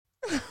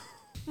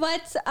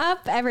What's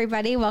up,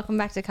 everybody? Welcome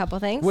back to Couple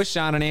Things with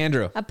Sean and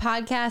Andrew, a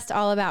podcast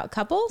all about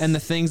couples and the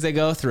things they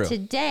go through.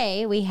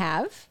 Today we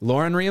have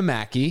Lauren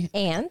Riamaki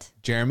and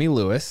Jeremy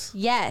Lewis.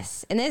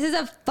 Yes, and this is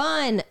a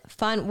fun.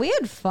 We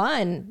had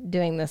fun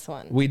doing this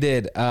one. We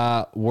did.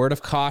 Word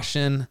of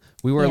caution.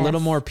 We were a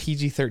little more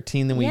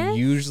PG-13 than we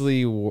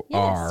usually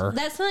are.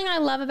 That's something I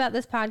love about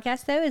this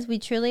podcast, though, is we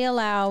truly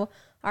allow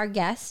our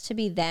guests to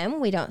be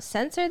them. We don't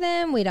censor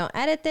them. We don't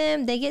edit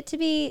them. They get to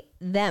be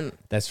them.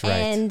 That's right.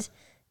 And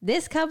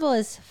this couple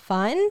is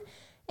fun,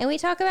 and we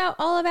talk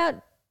all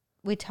about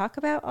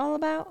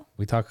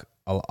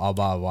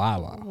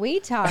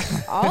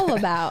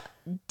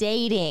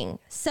dating.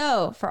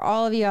 So for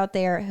all of you out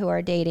there who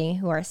are dating,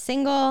 who are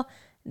single,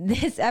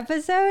 this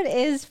episode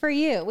is for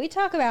you. We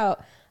talk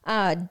about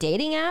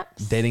dating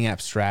app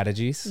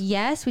strategies.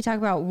 Yes, we talk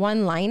about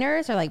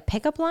one-liners or like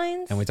pickup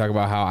lines. And we talk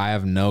about how I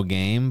have no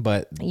game,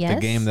 but the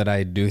game that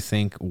I do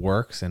think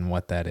works and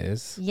what that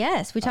is.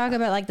 Yes, we talk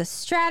about like the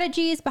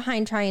strategies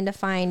behind trying to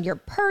find your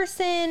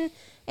person.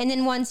 And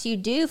then once you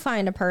do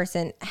find a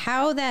person,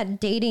 how that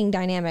dating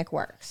dynamic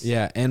works.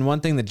 Yeah. And one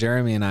thing that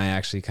Jeremy and I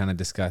actually kind of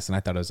discussed, and I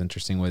thought it was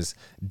interesting, was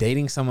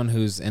dating someone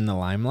who's in the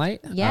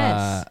limelight.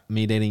 Yes.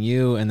 Me dating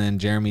you, and then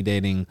Jeremy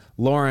dating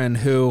Lauren,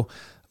 who...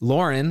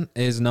 Lauren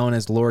is known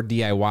as Lord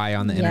DIY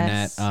on the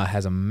internet,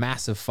 has a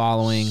massive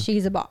following.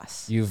 She's a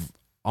boss. You've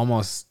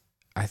almost,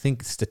 I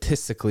think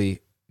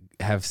statistically,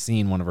 have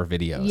seen one of her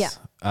videos.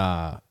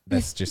 Yeah.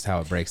 That's just how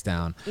it breaks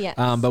down. Yes.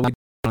 But we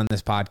on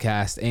this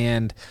podcast.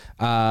 And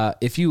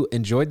if you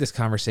enjoyed this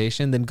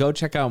conversation, then go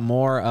check out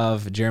more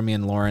of Jeremy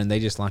and Lauren. They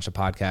just launched a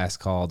podcast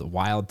called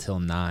Wild Till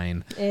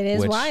 9. It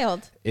is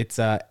wild. It's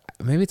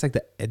maybe it's like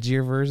the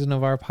edgier version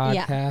of our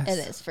podcast. Yeah,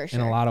 it is for sure.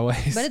 In a lot of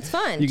ways. But it's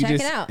fun. Check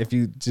it out. If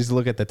you just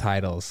look at the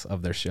titles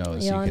of their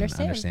shows, you can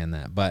understand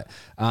that. But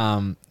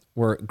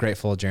we're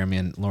grateful Jeremy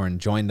and Lauren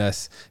joined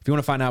us. If you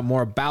want to find out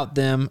more about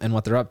them and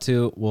what they're up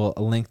to, we'll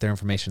link their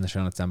information in the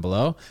show notes down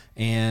below.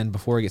 And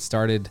before we get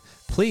started,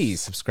 please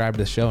subscribe to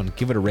the show and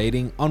give it a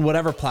rating on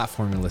whatever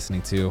platform you're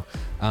listening to.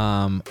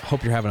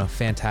 Hope you're having a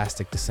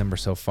fantastic December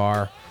so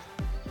far.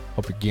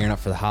 Hope you're gearing up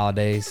for the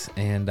holidays.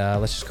 And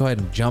let's just go ahead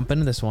and jump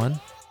into this one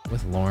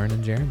with Lauren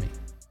and Jeremy.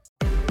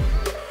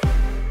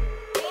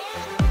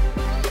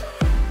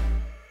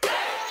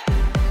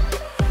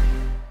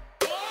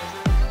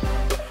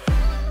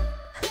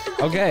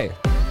 Okay,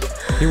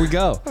 here we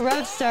go.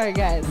 Rough start,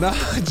 guys. No,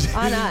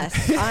 on us.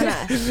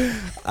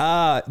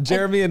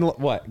 Jeremy and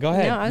what? Go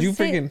ahead. No, I was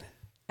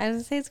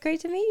gonna say it's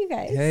great to meet you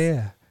guys.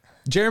 Yeah.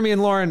 Jeremy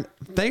and Lauren,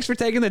 thanks for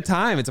taking the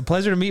time. It's a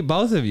pleasure to meet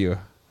both of you.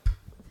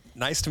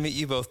 Nice to meet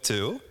you both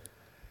too.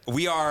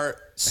 We are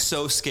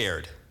so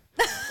scared.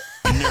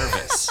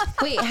 Nervous.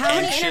 Wait, how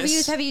many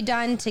interviews have you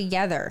done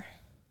together?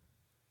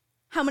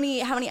 How many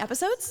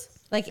episodes?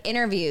 Like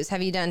interviews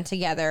have you done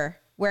together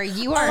where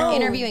you are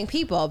interviewing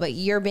people, but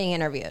you're being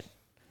interviewed?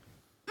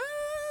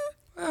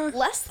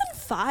 Less than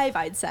 5,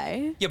 I'd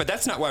say. Yeah, but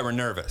that's not why we're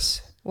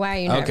nervous. Why are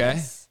you nervous? Okay.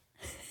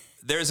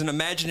 There's an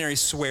imaginary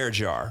swear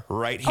jar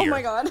right here. Oh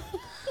my God.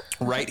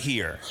 Right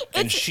here.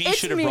 And she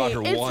should have brought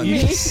her one.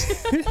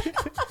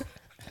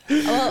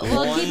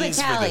 We'll keep a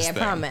tally, I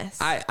promise.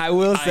 I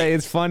will say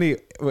it's funny.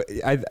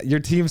 Your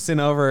team sent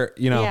over,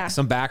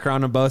 some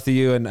background on both of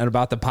you and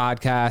about the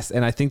podcast,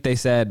 and I think they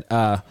said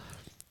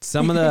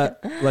some of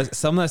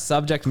the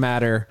subject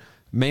matter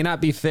may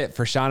not be fit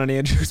for Sean and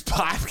Andrew's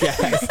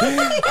podcast.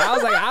 I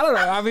was like, I don't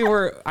know. I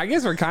mean, I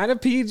guess we're kind of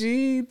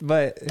PG,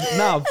 but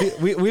no,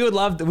 we would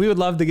love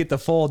to get the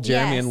full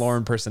Jeremy and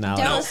Lauren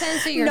personality. Don't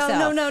censor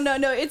yourself.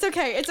 No. It's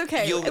okay.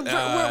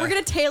 We're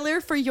gonna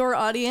tailor for your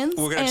audience.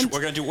 We're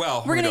gonna do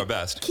well. We're gonna do our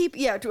best.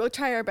 We'll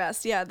try our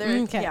best. Yeah,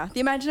 the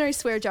imaginary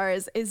swear jar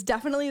is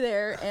definitely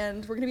there,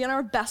 and we're gonna be on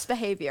our best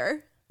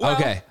behavior. Well,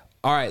 okay.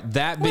 All right.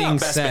 That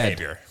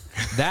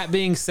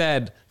being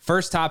said,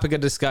 first topic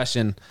of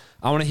discussion,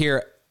 I want to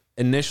hear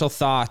initial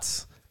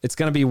thoughts. It's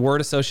going to be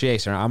word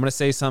association. I'm going to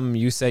say something.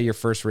 You say your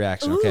first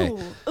reaction. Okay.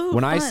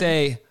 When I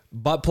say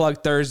butt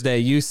plug Thursday,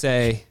 you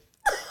say.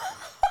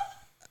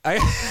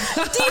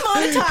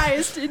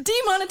 Demonetized.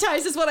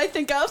 Demonetized is what I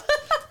think of.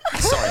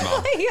 Sorry,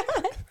 Mom. Oh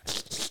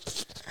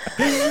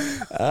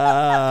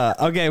my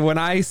God. Okay. When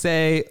I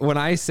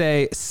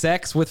say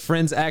sex with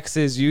friends'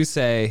 exes, you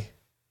say.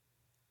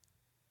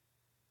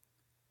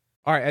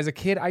 All right, as a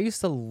kid, I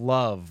used to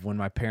love when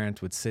my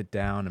parents would sit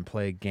down and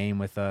play a game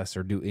with us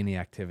or do any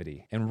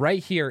activity. And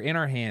right here in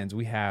our hands,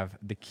 we have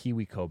the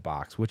KiwiCo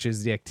box, which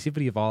is the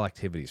activity of all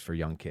activities for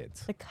young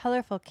kids. The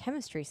colorful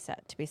chemistry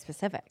set, to be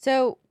specific.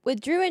 So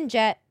with Drew and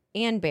Jet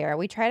and Bear,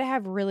 we try to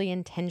have really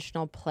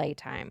intentional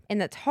playtime.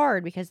 And that's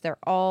hard because they're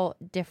all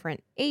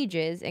different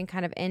ages and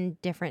kind of in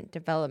different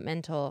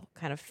developmental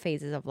kind of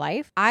phases of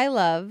life. I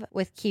love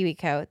with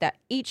KiwiCo that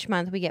each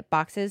month we get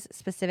boxes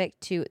specific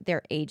to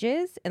their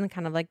ages and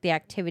kind of like the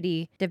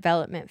activity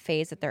development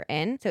phase that they're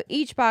in. So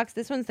each box,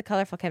 this one's the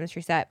colorful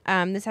chemistry set.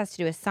 This has to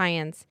do with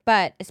science,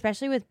 but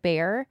especially with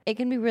Bear, it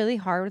can be really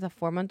hard with a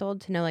 4-month-old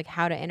to know like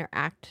how to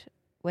interact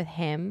with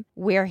him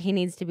where he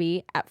needs to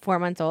be at 4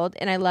 months old.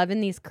 And I love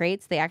in these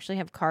crates, they actually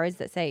have cards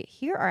that say,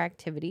 here are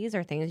activities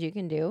or things you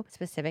can do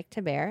specific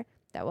to Bear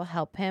that will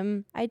help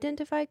him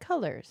identify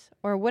colors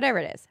or whatever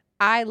it is.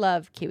 I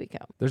love KiwiCo.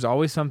 There's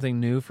always something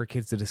new for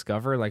kids to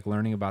discover, like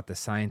learning about the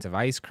science of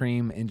ice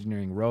cream,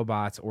 engineering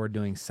robots, or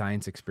doing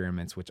science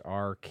experiments, which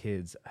our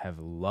kids have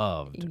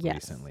loved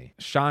recently.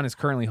 Sean is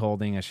currently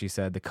holding, as she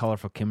said, the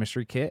Colorful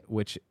Chemistry Kit,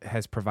 which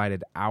has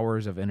provided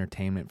hours of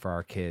entertainment for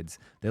our kids.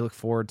 They look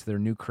forward to their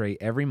new crate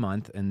every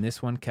month, and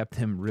this one kept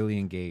him really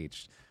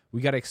engaged.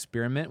 We got to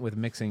experiment with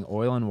mixing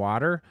oil and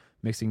water,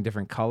 mixing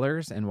different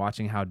colors, and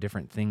watching how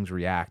different things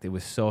react. It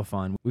was so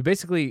fun. We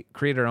basically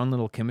created our own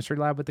little chemistry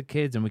lab with the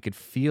kids, and we could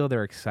feel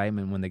their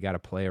excitement when they got to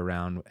play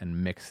around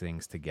and mix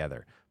things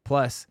together.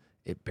 Plus,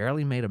 it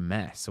barely made a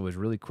mess, so it was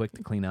really quick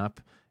to clean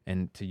up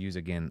and to use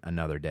again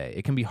another day.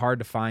 It can be hard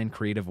to find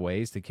creative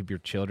ways to keep your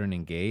children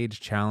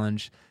engaged,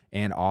 challenged,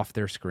 and off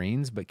their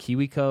screens, but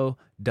KiwiCo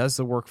does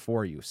the work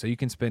for you, so you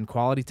can spend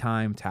quality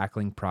time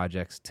tackling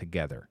projects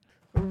together.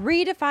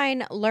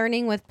 Redefine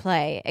learning with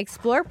play.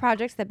 Explore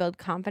projects that build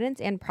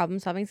confidence and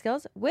problem-solving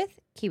skills with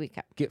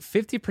KiwiCo. Get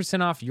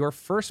 50% off your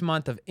first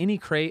month of any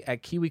crate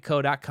at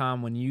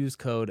kiwico.com when you use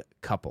code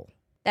COUPLE.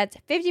 That's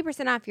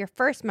 50% off your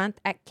first month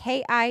at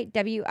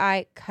kiwico.com.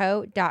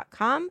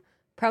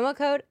 Promo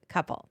code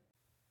COUPLE.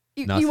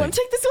 You want to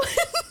take this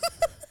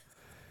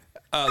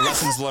one?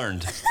 Lessons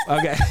learned.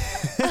 Okay.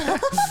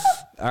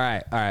 All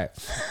right.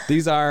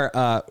 These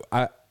are,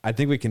 I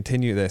think we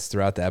continue this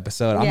throughout the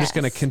episode. I'm just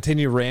going to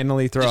continue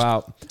randomly throw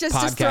out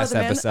podcast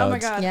episodes. Oh my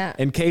God. Yeah.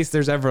 In case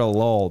there's ever a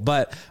lull.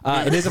 But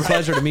it is a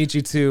pleasure to meet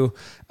you two.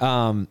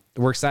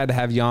 We're excited to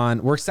have you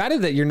on. We're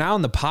excited that you're now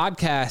in the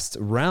podcast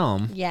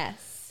realm.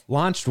 Yes.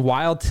 Launched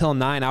Wild Till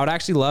 9. I would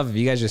actually love if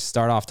you guys just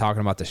start off talking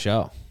about the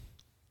show.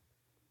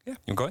 Yeah,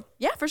 you go ahead.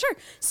 Yeah, for sure.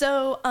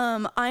 So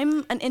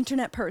I'm an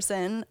internet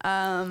person.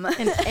 An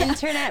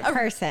internet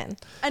person.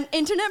 An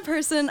internet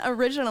person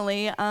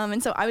originally.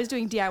 And so I was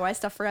doing DIY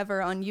stuff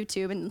forever on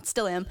YouTube and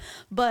still am.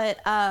 But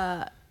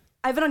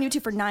I've been on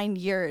YouTube for 9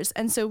 years.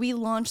 And so we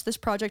launched this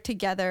project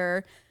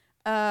together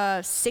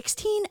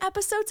 16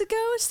 episodes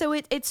ago. So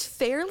it's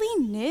fairly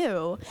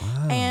new.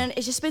 Wow. And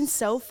it's just been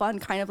so fun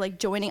kind of like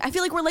joining. I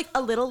feel like we're like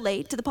a little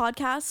late to the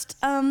podcast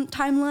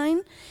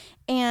timeline.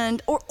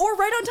 And or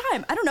right on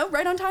time. I don't know,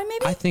 right on time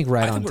maybe? I think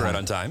right on time. We're right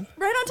on time.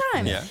 Right on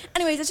time. Yeah.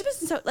 Anyways, it's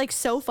just been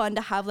so fun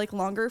to have like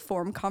longer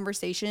form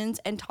conversations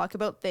and talk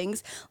about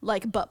things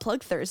like Butt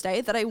Plug Thursday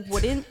that I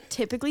wouldn't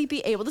typically be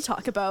able to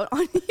talk about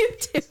on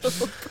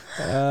YouTube.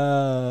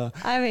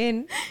 I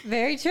mean,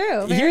 very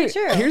true. Very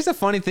true. Here's the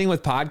funny thing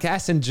with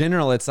podcasts in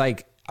general. It's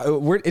like,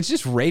 it's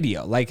just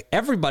radio. Like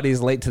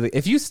everybody's late to the,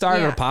 if you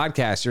started a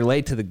podcast, you're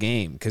late to the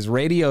game because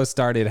radio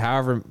started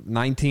however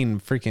 19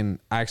 freaking,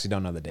 I actually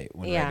don't know the date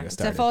when radio started.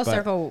 It's a full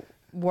circle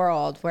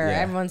world where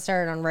everyone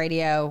started on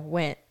radio,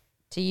 went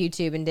to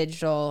YouTube and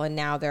digital, and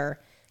now they're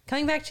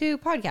coming back to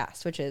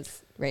podcast, which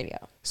is radio.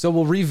 So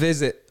we'll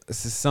revisit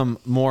some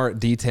more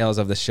details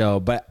of the show,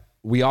 but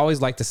we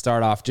always like to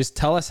start off, just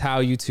tell us how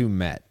you two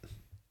met.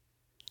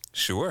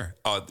 Sure.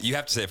 Oh, you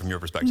have to say it from your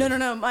perspective.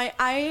 No.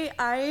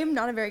 I'm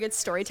not a very good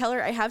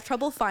storyteller. I have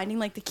trouble finding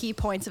like the key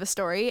points of a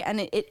story,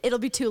 and it'll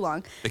be too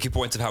long. The key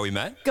points of how we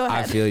met? Go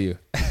ahead. I feel you.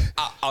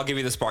 I'll give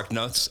you the spark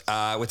notes.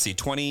 Let's see,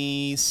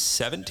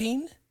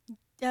 2017?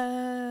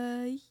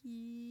 And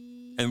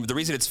the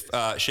reason it's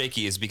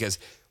shaky is because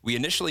we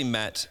initially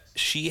met,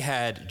 she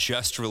had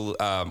just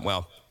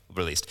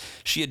released.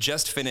 She had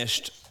just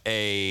finished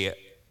a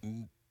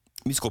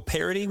musical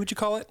parody, would you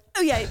call it?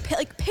 Oh yeah,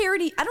 like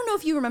parody. I don't know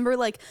if you remember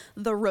like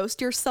the roast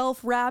yourself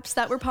raps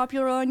that were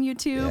popular on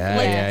YouTube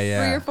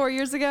 3 or 4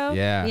 years ago.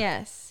 Yeah.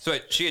 Yes. So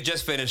she had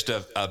just finished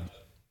a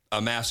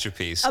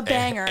masterpiece. A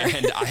banger.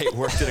 And I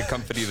worked at a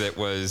company that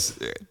was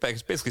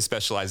basically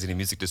specializing in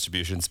music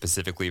distribution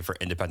specifically for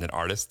independent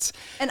artists.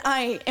 And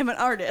I am an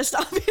artist,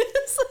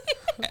 obviously.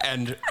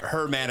 And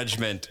her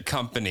management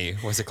company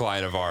was a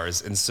client of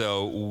ours. And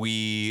so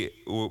we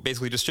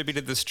basically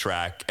distributed this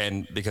track.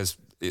 And because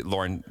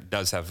Lauren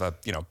does have a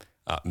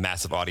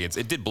massive audience,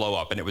 it did blow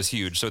up and it was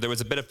huge. So there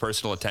was a bit of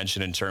personal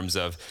attention in terms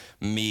of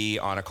me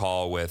on a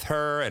call with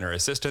her and her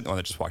assistant, the one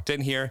that just walked in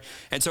here.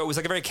 And so it was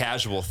like a very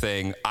casual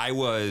thing. I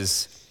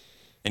was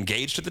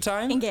engaged at the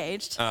time.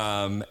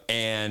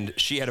 And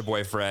she had a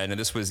boyfriend, and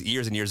this was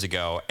years and years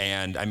ago.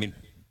 And I mean,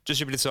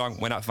 distributed song,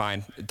 went out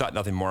fine, thought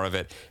nothing more of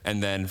it.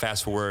 And then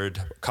fast forward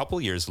a couple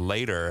years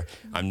later,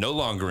 I'm no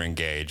longer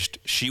engaged.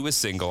 She was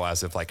single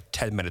as of like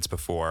 10 minutes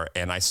before.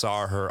 And I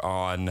saw her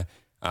on, you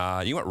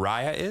know what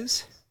Raya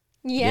is?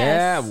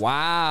 Yes. Yeah,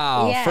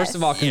 wow. Yes. First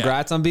of all,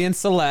 congrats on being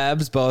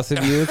celebs, both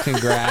of you.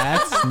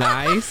 Congrats.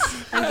 Nice.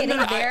 I'm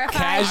getting verified.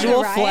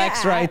 Casual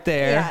flex right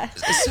there. Yeah.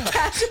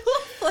 Casual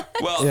flex.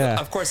 Well,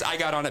 of course, I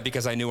got on it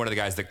because I knew one of the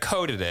guys that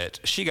coded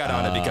it. She got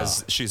on it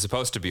because she's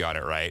supposed to be on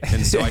it, right?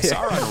 And so I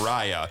saw her on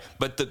Raya.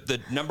 But the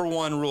number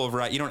one rule of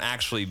Raya, you don't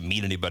actually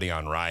meet anybody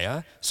on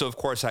Raya. So, of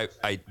course, I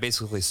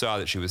basically saw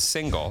that she was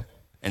single.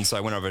 And so I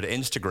went over to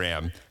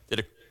Instagram, did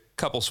a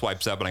couple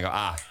swipes up, and I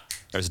go,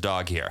 there's a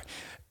dog here.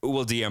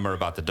 We'll DM her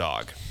about the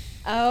dog.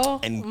 Oh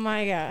And-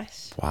 my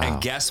gosh. Wow.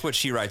 And guess what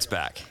she writes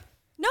back?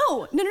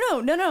 No.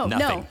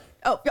 Nothing.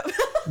 Oh.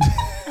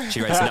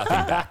 She writes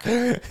nothing back.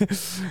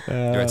 She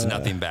writes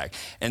nothing back.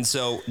 And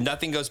so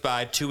nothing goes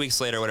by. 2 weeks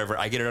later, whatever,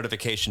 I get a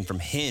notification from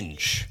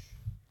Hinge.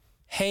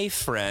 Hey,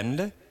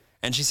 friend.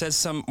 And she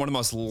says one of the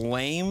most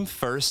lame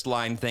first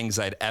line things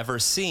I'd ever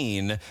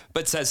seen,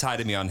 but says hi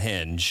to me on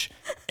Hinge.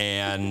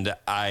 And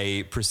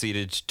I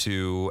proceeded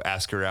to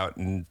ask her out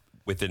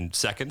within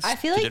seconds. I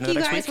feel to like dinner the you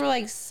next guys week. were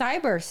like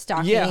cyber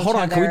stalking Yeah, each hold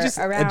on. other Can we just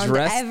around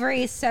address-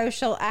 every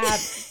social app.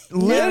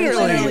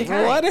 Literally,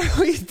 time. what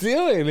are we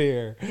doing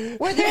here?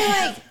 Where they're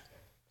like,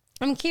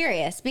 I'm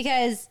curious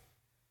because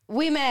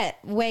we met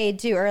way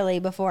too early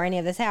before any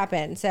of this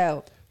happened.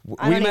 So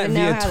I We don't met even know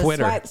via how the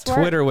Twitter. swipes work.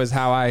 Twitter was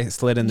how I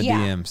slid in the Yeah.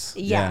 DMs.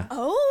 Yeah.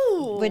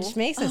 Oh. Which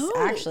makes us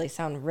actually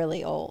sound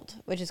really old,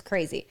 which is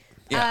crazy.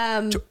 Yeah.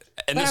 And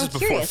but this I'm is before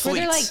curious, where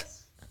they're like,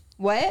 Fleets.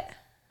 what?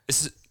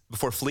 This is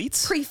before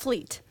Fleets?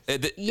 Pre-fleet.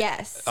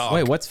 Yes.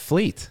 Wait, what's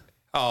Fleet?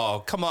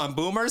 Oh, come on,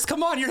 boomers.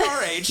 Come on, you're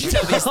our age. You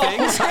know these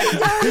things.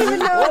 I don't even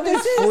know what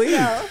this is. Fleet?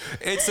 though.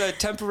 It's a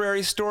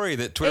temporary story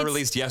that Twitter It's-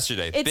 released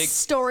yesterday. It's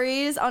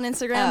stories on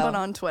Instagram, Oh. but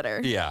on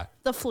Twitter. Yeah.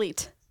 The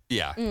fleet.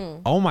 Yeah.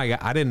 Oh my God,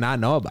 I did not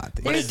know about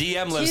this. But a There's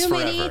DM lives too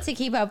many forever. to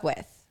keep up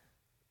with.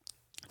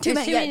 Too There's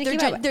many. too Yeah, many to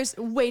keep up with. there's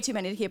way too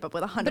many to keep up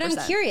with. 100%. But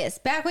I'm curious.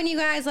 Back when you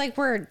guys like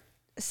were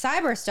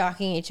cyber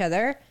stalking each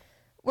other,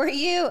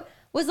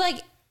 was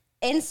like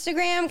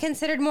Instagram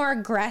considered more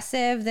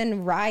aggressive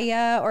than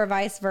Raya or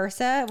vice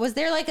versa? Was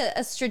there like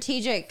a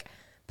strategic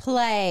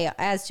play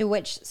as to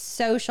which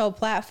social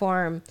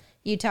platform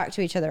you talk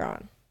to each other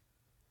on?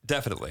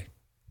 Definitely.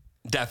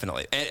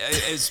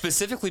 And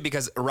specifically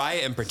because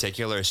Raya in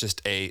particular is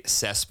just a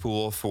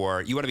cesspool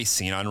for, you want to be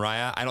seen on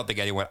Raya. I don't think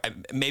anyone,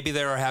 maybe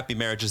there are happy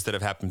marriages that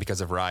have happened because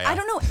of Raya. I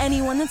don't know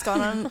anyone that's gone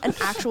on an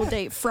actual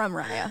date from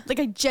Raya. Like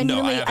I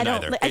genuinely, haven't don't.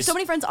 either. Like, I have so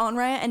many friends on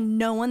Raya and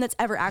no one that's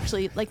ever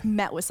actually like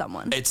met with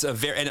someone. It's a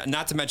and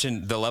not to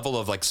mention the level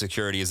of like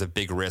security is a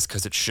big risk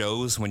because it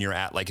shows when you're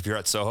at, like if you're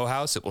at Soho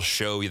House, it will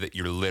show you that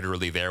you're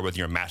literally there whether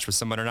you're matched with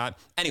someone or not.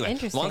 Anyway,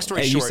 Interesting. long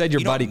story Hey, short. you said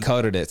your don't- buddy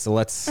coded it, so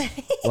let's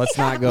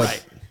not go.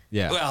 Right.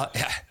 Yeah. Well,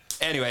 yeah.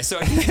 Anyway, so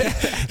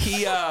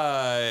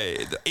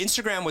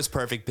Instagram was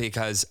perfect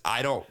because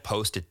I don't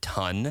post a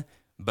ton,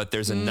 but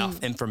there's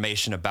enough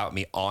information about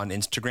me on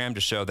Instagram to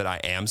show that I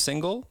am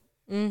single.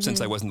 Since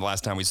I wasn't the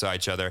last time we saw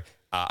each other.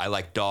 I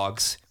like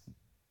dogs.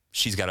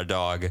 She's got a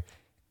dog.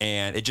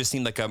 And it just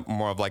seemed like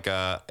more of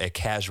a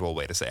casual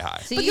way to say hi.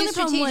 So But the you only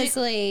problem was-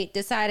 strategically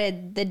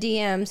decided the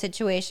DM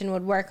situation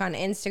would work on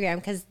Instagram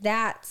because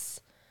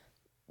that's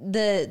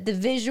the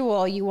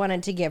visual you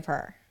wanted to give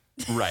her.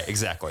 Right,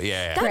 exactly.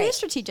 Yeah. That Great. is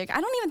strategic.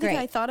 I don't even think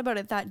Great. I thought about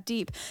it that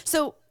deep.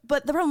 So,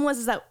 but the problem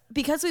was that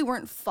because we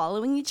weren't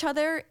following each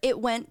other, it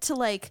went to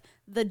like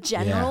the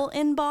general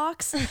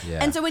inbox.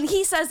 Yeah. And so when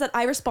he says that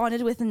I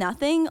responded with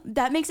nothing,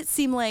 that makes it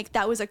seem like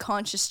that was a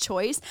conscious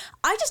choice.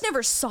 I just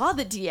never saw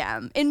the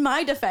DM in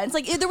my defense.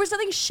 Like there was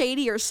nothing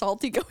shady or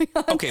salty going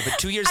on. Okay, but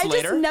 2 years I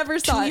later, just never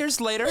saw 2 it. years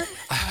later,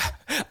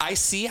 I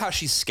see how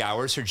she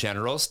scours her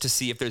generals to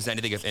see if there's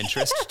anything of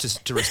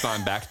interest to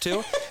respond back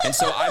to. And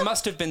so I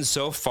must have been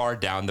so far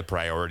down the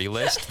priority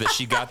list that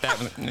she got that.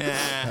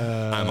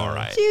 I'm all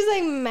right. She was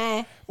like,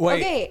 meh.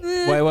 Wait,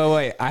 Okay.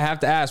 wait. I have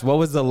to ask, what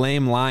was the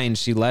lame line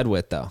she led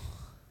with, though?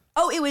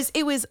 Oh, it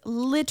was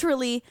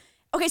literally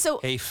okay. So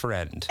Hey,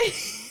 friend.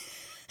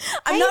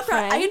 I'm Hey, not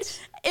proud. friend.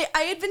 I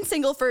had been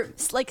single for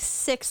like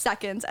 6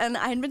 seconds and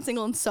I had been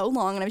single in so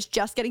long and I was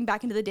just getting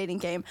back into the dating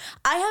game.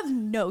 I have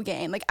no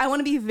game. Like I want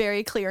to be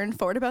very clear and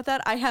forward about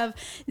that. I have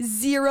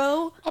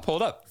zero I'll pull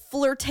it up.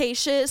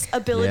 flirtatious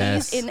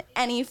abilities Yes. in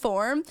any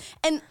form.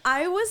 And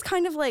I was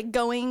kind of like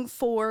going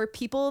for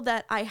people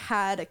that I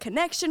had a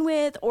connection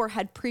with or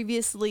had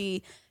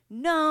previously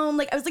known.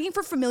 Like I was looking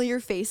for familiar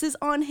faces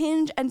on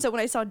Hinge. And so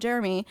when I saw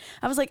Jeremy,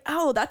 I was like,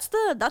 oh, that's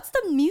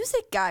the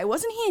music guy.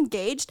 Wasn't he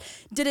engaged?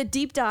 Did a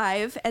deep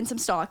dive and some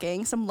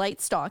stalking, some light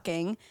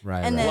stalking.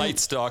 Right, And right. then Light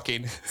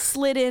stalking.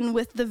 slid in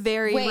with the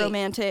very Wait.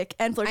 romantic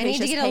and I flirtatious.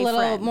 need to get a "Hey, little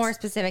friend." more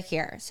specific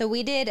here. So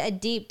we did a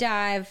deep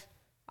dive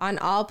on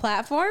all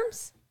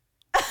platforms.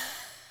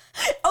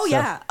 Oh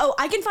yeah. Oh,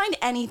 I can find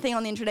anything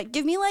on the internet.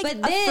 Give me like But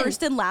a then-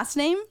 first and last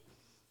name.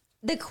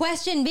 The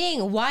question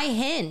being, why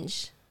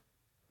Hinge?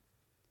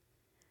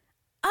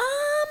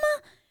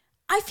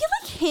 I feel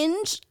like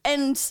Hinge,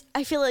 and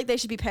I feel like they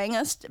should be paying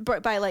us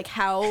by like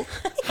how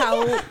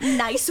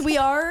nice we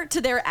are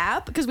to their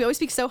app because we always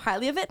speak so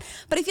highly of it.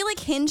 But I feel like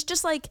Hinge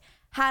just like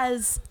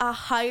has a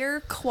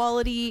higher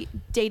quality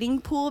dating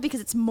pool because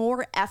it's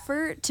more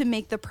effort to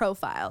make the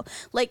profile.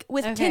 Like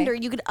with Okay. Tinder,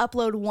 you could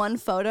upload one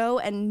photo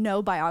and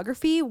no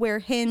biography, where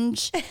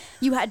Hinge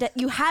you had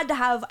to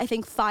have I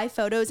think 5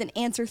 photos and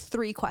answer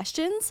 3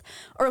 questions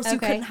or else you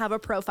Okay. couldn't have a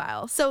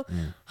profile. So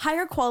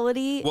higher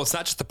quality. Well, it's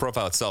not just the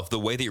profile itself. The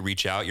way that you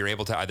reach out, you're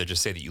able to either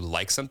just say that you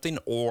like something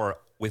or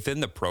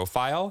within the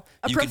profile,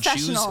 A you can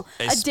choose professional,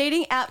 a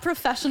dating app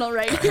professional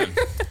right here.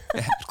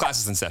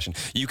 classes in session.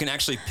 You can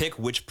actually pick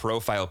which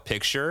profile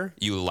picture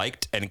you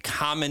liked and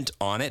comment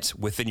on it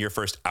within your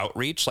first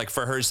outreach. Like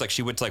for hers, like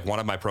she went to like one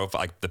of my profile,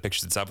 like the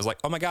pictures itself was like,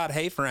 oh my God,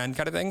 hey friend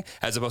kind of thing,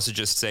 as opposed to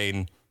just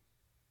saying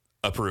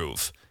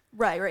approve.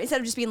 Right. Instead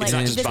of just being like, It's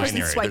not just this person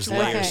binary. swiped There's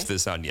layers right. to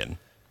this onion.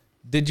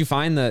 Did you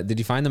find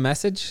the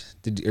message?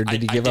 Did you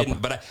give I up?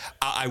 didn't, but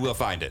I will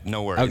find it.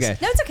 No worries. Okay.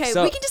 No, it's okay.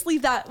 So- We can just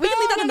leave that. We can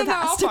leave that in the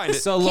I'll past. find it.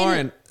 So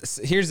Lauren,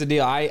 here's the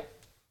deal. I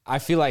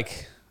feel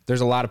like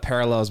there's a lot of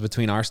parallels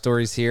between our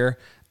stories here.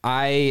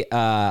 I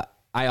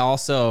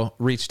also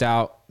reached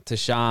out to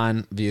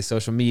Sean via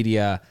social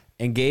media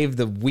and gave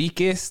the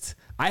weakest.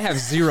 I have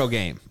zero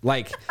game.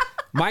 Like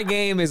my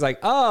game is like,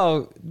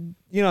 oh,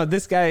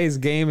 this guy's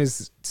game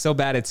is so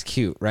bad it's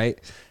cute, right?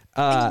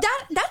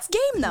 That's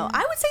game though.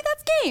 I would say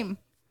that's game.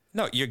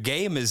 No, your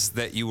game is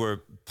that you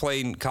were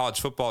playing college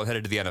football and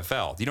headed to the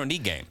NFL. You don't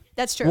need game.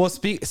 That's true. Well,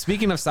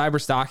 speaking of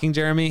cyber stalking,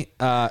 Jeremy,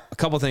 a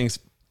couple things.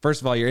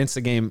 First of all, your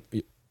Insta game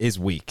is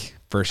weak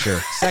for sure.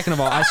 Second of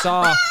all, I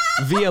saw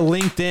via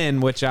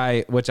LinkedIn, which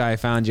I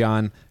found you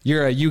on,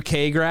 you're a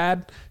UK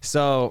grad.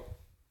 So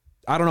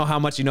I don't know how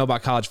much you know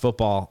about college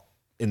football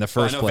in the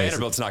first I know place.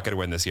 Vanderbilt's not going to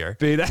win this year.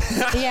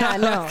 Yeah,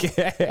 no.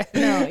 Okay.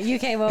 No,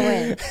 UK will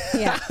win.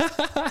 Yeah.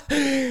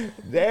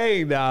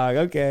 Dang, dog.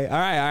 Okay. All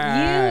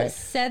right. You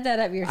set that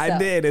up yourself. I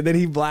did, and then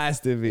he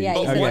blasted me. Yeah,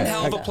 you But Okay. one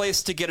hell of a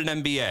place to get an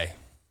MBA.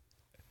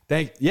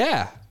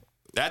 Yeah.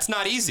 That's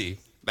not easy.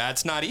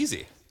 That's not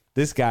easy.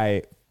 This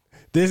guy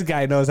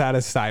knows how to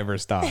cyber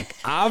stalk.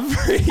 I'm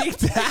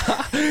freaked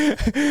out.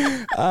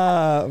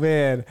 Oh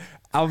man,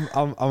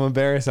 I'm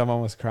embarrassed. I'm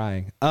almost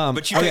crying.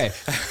 But you okay.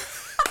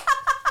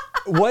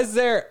 Was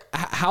there?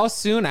 How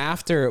soon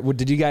after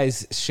did you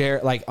guys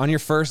share? Like on your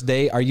first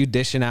date, are you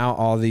dishing out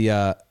all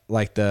the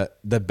like the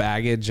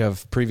baggage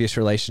of previous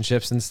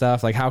relationships and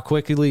stuff? Like how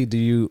quickly do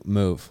you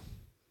move?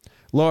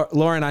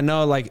 Lauren, I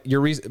know like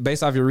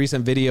based off your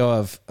recent video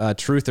of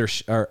truth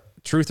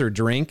or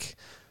drink.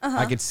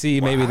 I could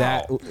see maybe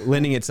that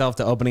lending itself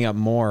to opening up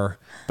more,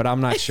 but I'm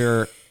not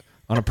sure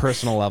on a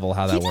personal level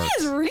how that he works.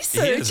 did his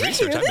research. He did his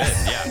research. I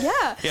bet.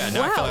 Yeah. Yeah.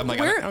 Now I feel like I'm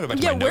like, I gotta go back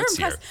to my notes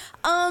we're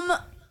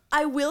impressed.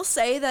 I will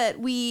say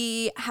that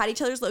we had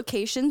each other's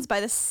locations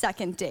by the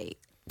second date.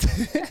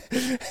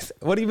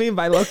 What do you mean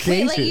by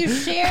location? Wait,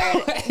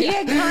 like you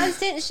had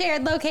constant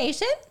shared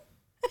location?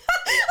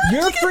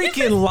 You're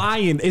freaking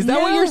lying. Is that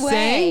what you're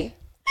saying?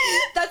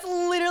 That's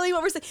literally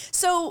what we're saying.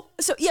 So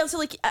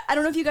like I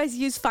don't know if you guys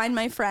use Find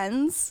My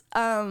Friends.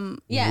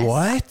 Yes.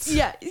 What?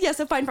 Yeah,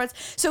 so Find Friends.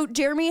 So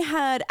Jeremy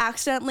had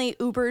accidentally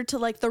Ubered to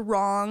like the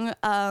wrong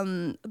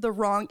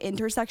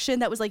intersection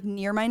that was like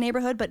near my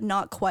neighborhood, but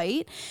not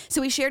quite.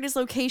 So he shared his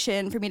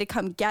location for me to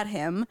come get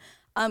him.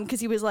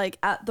 Because he was like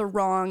at the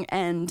wrong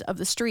end of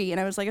the street, and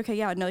I was like, okay,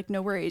 yeah,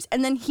 no worries.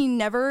 And then he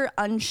never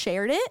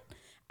unshared it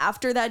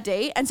after that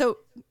date, and so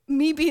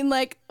me being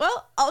like,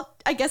 well,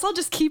 I guess I'll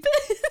just keep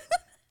it.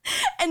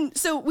 And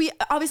so we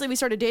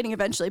started dating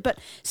eventually, but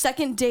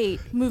second date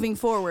moving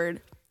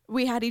forward,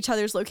 we had each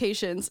other's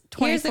locations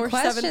 24/7. Here's the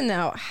question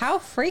though. How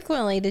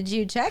frequently did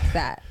you check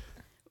that?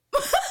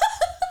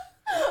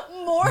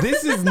 More.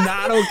 This is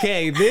not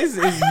okay. This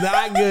is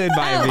not good,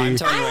 I'm baby.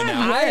 telling you right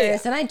now.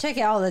 Yours, and I check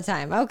it all the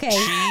time. Okay.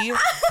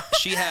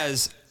 She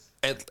has.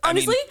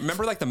 Honestly?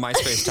 Remember like the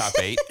MySpace top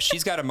 8?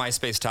 She's got a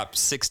MySpace top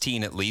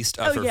 16 at least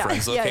of her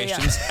friends'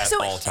 locations at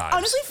all times.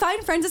 Honestly,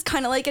 Find Friends is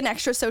kind of like an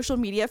extra social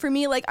media for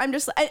me. Like I'm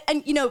just,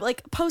 and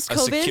like post-COVID.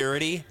 A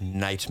security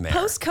nightmare.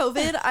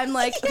 Post-COVID, I'm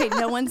like, okay,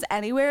 no one's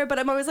anywhere, but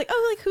I'm always like,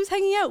 oh, like who's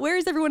hanging out? Where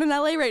is everyone in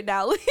LA right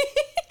now?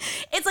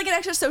 It's like an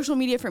extra social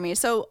media for me.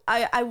 So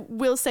I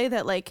will say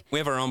that like we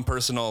have our own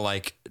personal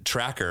like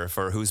tracker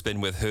for who's been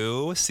with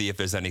who, see if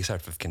there's any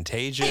sort of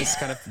contagious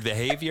kind of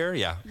behavior.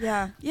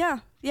 Yeah.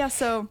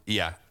 So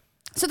Yeah.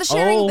 So the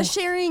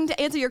sharing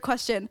to answer your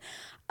question,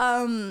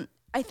 I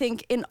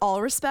think in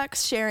all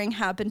respects, sharing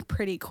happened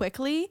pretty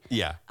quickly.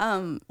 Yeah.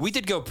 We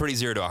did go pretty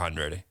 0 to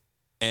 100.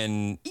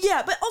 And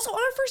yeah, but also on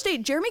our first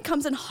date, Jeremy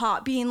comes in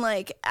hot, being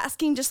like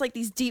asking just like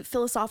these deep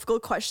philosophical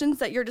questions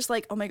that you're just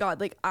like, oh my God,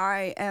 like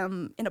I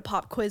am in a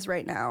pop quiz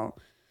right now.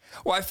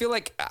 well, I feel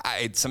like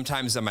I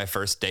sometimes on my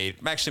first date,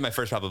 actually my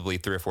first probably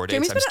 3 or 4 dates,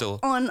 Jeremy's I'm been still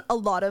on a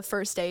lot of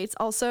first dates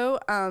also.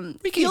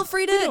 Feel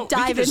free to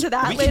dive into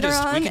that we can later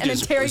just- we on can and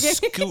just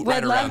interrogate me. scoot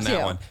right Would love around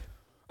that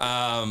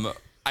to. one.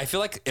 I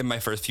feel like in my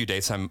first few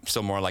dates, I'm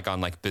still more like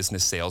on like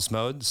business sales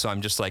mode. So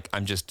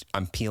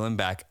I'm peeling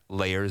back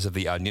layers of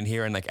the onion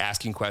here and like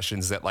asking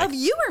questions that like Of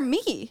you or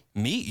me?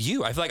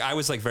 you. I feel like I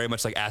was like very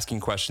much like asking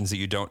questions that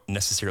you don't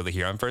necessarily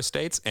hear on first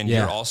dates. And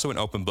Yeah. you're also an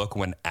open book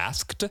when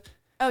asked.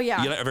 Oh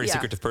yeah. You're not a very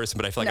secretive person,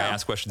 but I feel like I No.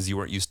 asked questions you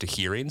weren't used to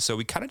hearing. So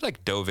we kind of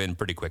like dove in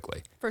pretty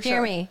quickly. For sure.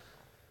 Jeremy,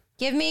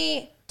 give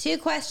me 2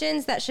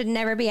 questions that should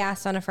never be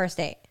asked on a first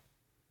date.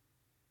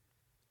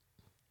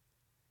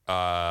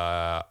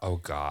 Oh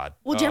God.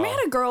 Well, Jeremy Oh.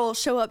 had a girl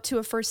show up to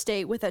a first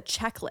date with a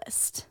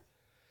checklist.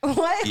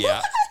 What?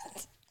 Yeah.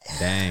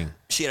 Dang.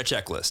 She had a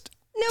checklist.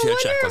 No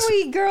wonder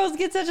we girls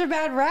get such a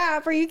bad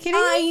rap. Are you kidding me?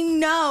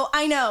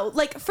 I know.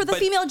 Like for the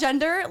female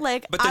gender,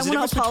 like but there's I a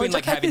want difference to between apologize.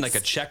 like having like a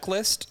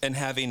checklist and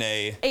having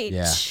a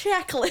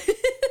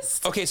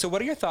checklist. Okay, so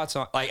what are your thoughts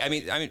on like I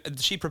mean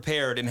she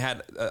prepared and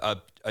had a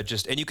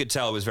just and you could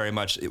tell it was very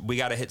much we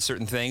got to hit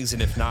certain things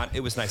and if not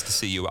it was nice to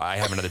see you. I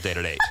have another date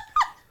at 8.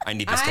 I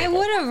need this I table.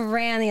 would have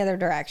ran the other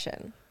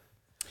direction.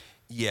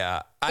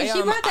 Yeah. If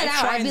she brought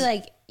that out, I'd be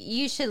like,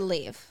 you should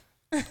leave.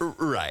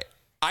 Right.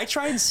 I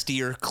try and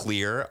steer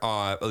clear,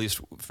 at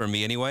least for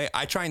me anyway,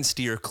 I try and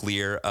steer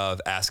clear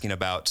of asking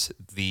about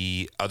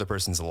the other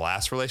person's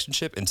last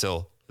relationship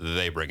until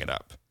they bring it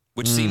up,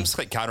 which seems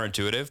like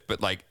counterintuitive, but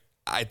like,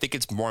 I think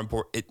it's more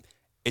important.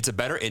 It's a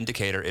better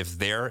indicator if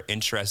they're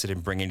interested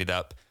in bringing it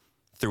up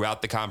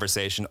throughout the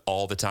conversation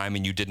all the time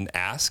and you didn't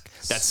ask.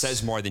 That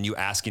says more than you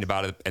asking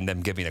about it and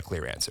them giving a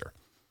clear answer.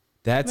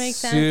 That's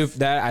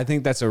I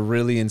think that's a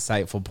really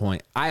insightful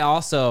point.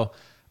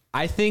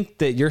 I think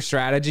that your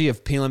strategy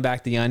of peeling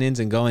back the onions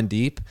and going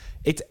deep,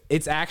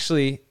 it's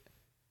actually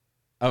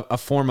a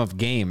form of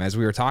game, as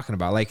we were talking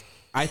about. Like,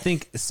 I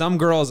think some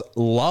girls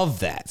love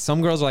that.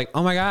 Some girls are like,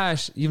 oh my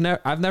gosh,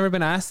 I've never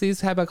been asked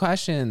these type of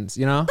questions,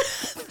 you know?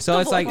 So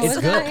it's like, it's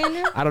good.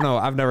 I don't know.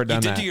 I've never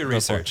done that. You did do your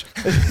research.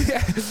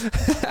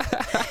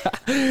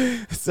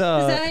 So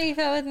is that how you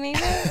felt with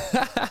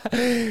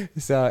me?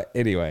 So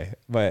anyway,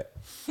 but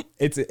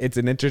it's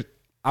an interest.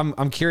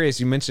 I'm curious.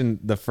 You mentioned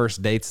the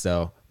first dates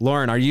though.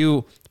 Lauren, are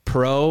you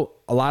pro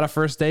a lot of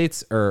first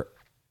dates or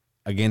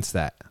against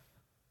that?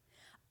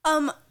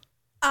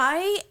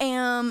 I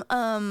am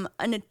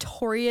a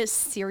notorious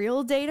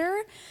serial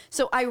dater,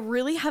 so I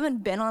really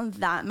haven't been on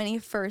that many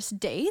first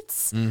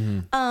dates.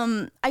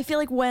 I feel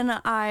like when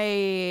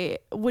I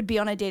would be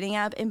on a dating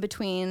app in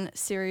between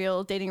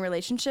serial dating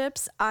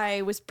relationships,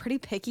 I was pretty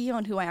picky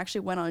on who I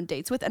actually went on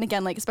dates with. And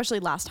again, like especially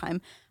last time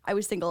I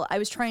was single, I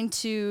was trying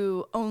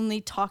to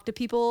only talk to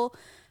people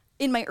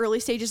in my early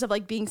stages of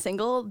like being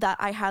single that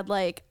I had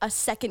like a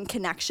second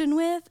connection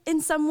with in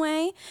some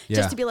way,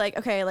 just to be like,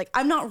 okay, like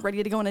I'm not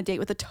ready to go on a date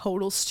with a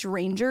total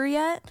stranger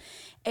yet.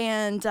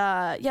 And so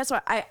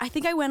I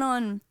think I went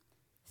on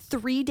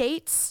 3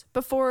 dates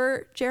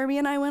before Jeremy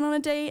and I went on a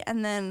date.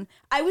 And then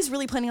I was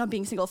really planning on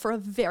being single for a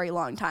very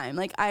long time.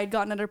 Like I had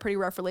gotten into a pretty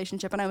rough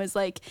relationship and I was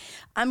like,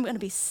 I'm going to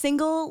be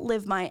single,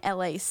 live my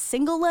LA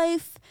single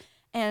life.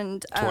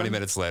 And 20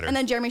 minutes later, and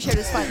then Jeremy shared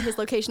his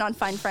location on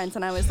Find Friends,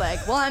 and I was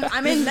like, "Well,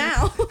 I'm in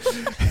now."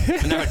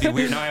 Now it'd be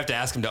weird. Now I have to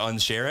ask him to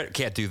unshare it.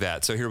 Can't do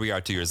that. So here we are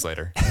 2 years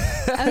later.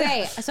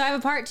 Okay, so I have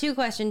a part 2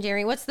 question,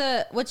 Jeremy.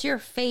 What's your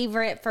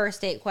favorite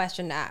first date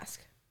question to ask?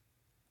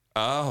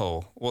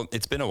 Oh, well,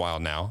 it's been a while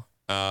now.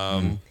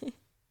 My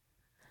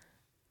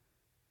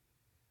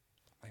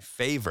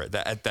favorite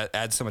that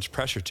adds so much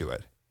pressure to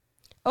it.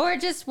 Or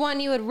just one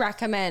you would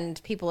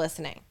recommend people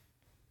listening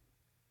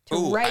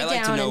to write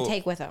down and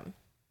take with them.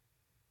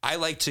 I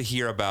like to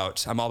hear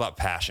I'm all about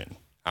passion.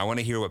 I want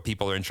to hear what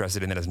people are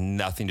interested in that has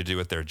nothing to do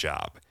with their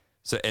job.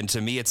 So, and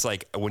to me, it's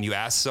like when you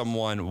ask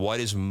someone what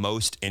is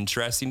most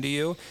interesting to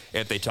you,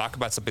 if they talk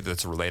about something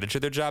that's related to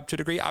their job to a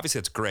degree, obviously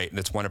it's great and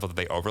it's wonderful that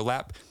they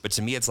overlap. But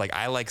to me, it's like,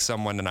 I like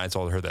someone, and I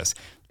told her this,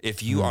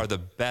 if you are the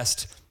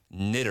best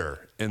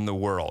knitter in the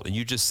world and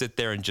you just sit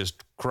there and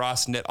just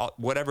cross knit,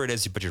 whatever it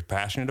is, but you're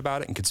passionate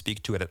about it and could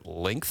speak to it at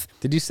length.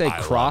 Did you say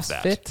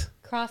CrossFit?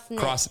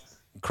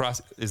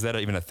 Cross, is that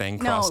even a thing?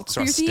 No,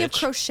 you're thinking of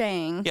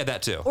crocheting. Yeah,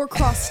 that too. Or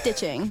cross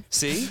stitching.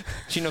 See?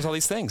 She knows all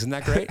these things. Isn't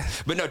that great?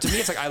 But no, to me,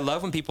 it's like, I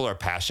love when people are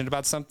passionate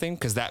about something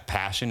because that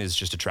passion is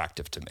just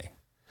attractive to me.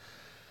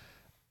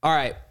 All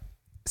right.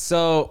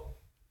 So,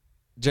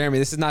 Jeremy,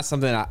 this is not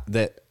something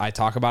that I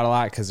talk about a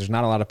lot because there's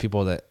not a lot of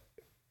people that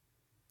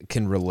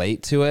can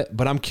relate to it.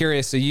 But I'm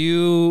curious. So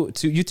you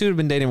two have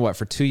been dating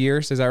for 2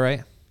 years? Is that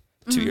right?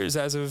 2 years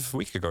as of a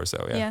week ago or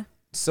so. Yeah.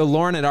 So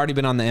Lauren had already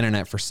been on the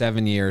internet for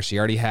 7 years. She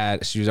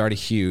was already a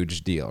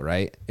huge deal,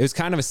 right? It was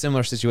kind of a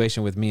similar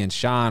situation with me and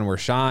Sean, where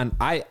Sean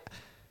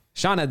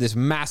had this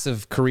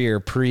massive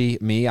career pre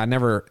me. I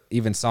never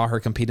even saw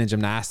her compete in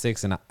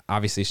gymnastics, and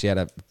obviously she had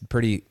a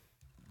pretty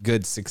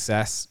good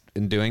success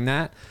in doing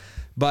that.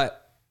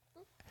 But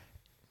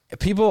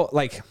people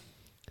like,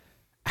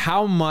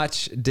 how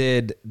much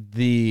did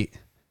you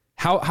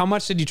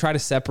try to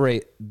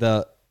separate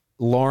the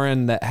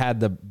Lauren that had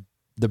the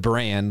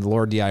brand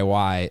Lore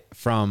DIY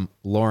from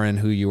Lauren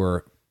who you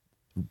were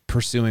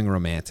pursuing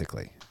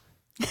romantically?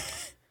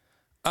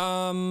 That's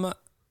a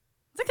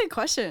good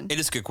question. It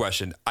is a good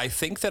question. I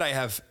think that I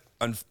have,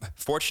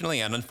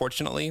 fortunately and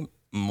unfortunately,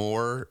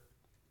 more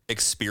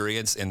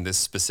experience in this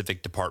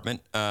specific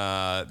department,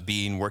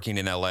 working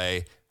in LA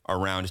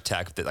around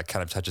tech that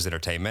kind of touches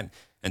entertainment.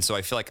 And so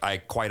I feel like I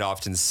quite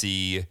often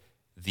see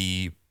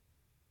the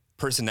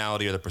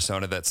personality or the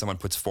persona that someone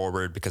puts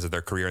forward because of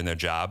their career and their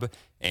job,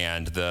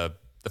 and the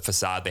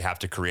facade they have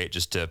to create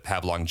just to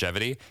have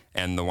longevity,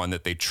 and the one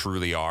that they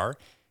truly are.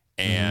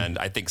 And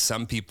I think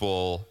some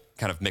people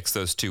kind of mix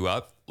those two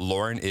up.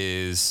 Lauren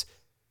is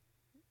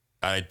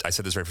I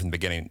said this right from the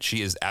beginning.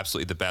 She is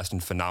absolutely the best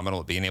and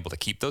phenomenal at being able to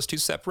keep those two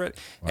separate.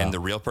 Wow. And the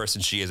real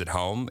person she is at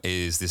home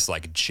is this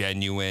like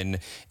genuine,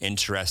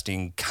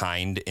 interesting,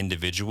 kind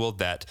individual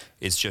that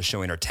is just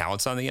showing her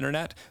talents on the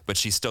internet, but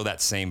she's still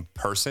that same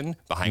person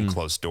behind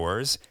closed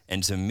doors.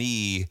 And to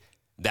me,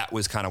 that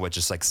was kind of what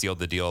just like sealed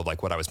the deal of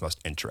like what I was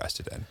most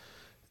interested in.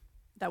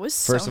 That was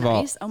so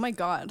nice. Oh my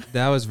God.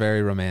 That was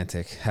very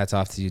romantic. Hats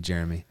off to you,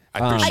 Jeremy.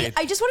 I appreciate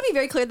I just want to be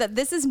very clear that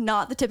this is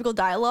not the typical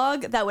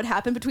dialogue that would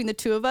happen between the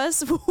two of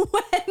us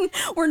when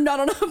we're not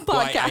on a podcast. Well,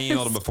 I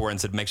emailed him before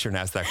and said, make sure and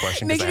ask that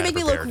question. Make sure to make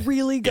me look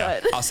really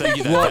good. Yeah, I'll send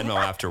you that Venmo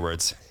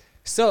afterwards.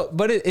 So,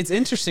 but it's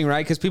interesting,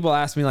 right? Because people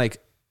ask me like,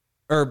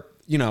 or,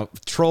 you know,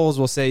 trolls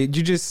will say, you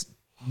just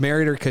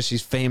married her because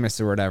she's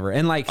famous or whatever.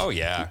 And like, oh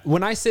yeah,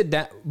 when I sit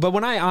down, but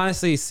when I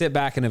honestly sit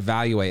back and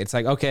evaluate, it's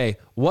like, okay,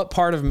 what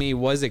part of me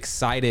was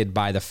excited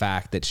by the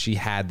fact that she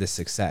had this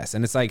success?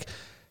 And it's like,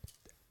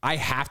 I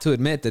have to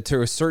admit that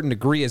to a certain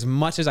degree, as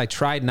much as I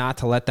tried not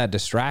to let that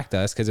distract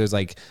us, because it was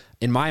like,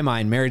 in my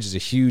mind, marriage is a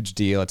huge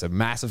deal. It's a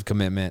massive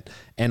commitment.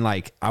 And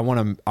like, I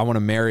want to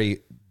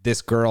marry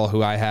this girl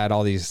who I had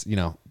all these, you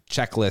know,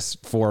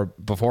 checklists for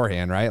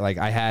beforehand, right? Like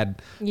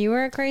you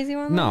were a crazy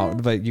one? No,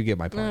 but you get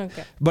my point.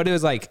 Okay. But it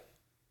was like,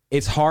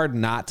 it's hard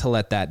not to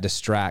let that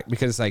distract,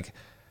 because it's like,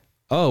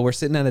 oh, we're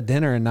sitting at a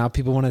dinner and now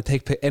people want to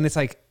take pictures. And it's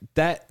like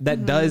that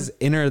does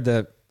enter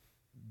the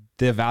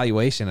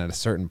evaluation at a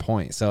certain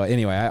point. So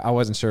anyway, I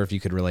wasn't sure if you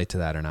could relate to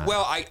that or not.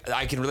 Well,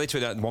 I can relate to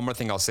it. One more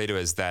thing I'll say to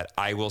it is that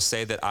I will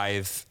say that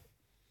this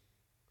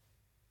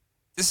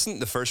isn't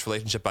the first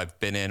relationship I've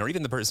been in, or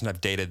even the person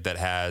I've dated that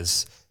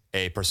has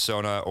a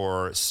persona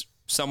or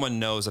someone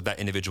knows of that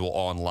individual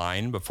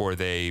online before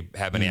they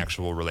have any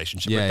actual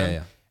relationship with them.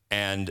 Yeah.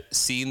 And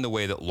seeing the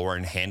way that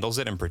Lauren handles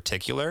it in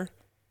particular,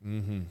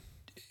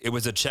 it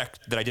was a check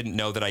that I didn't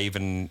know that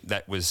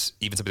that was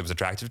even something that was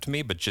attractive to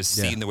me, but just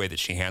seeing the way that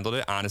she handled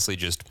it, honestly,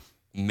 just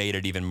made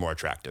it even more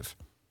attractive.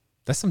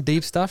 That's some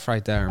deep stuff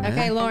right there, man.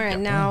 Okay,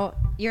 Lauren, now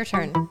your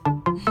turn.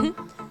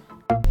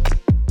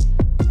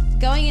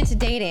 Going into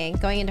dating,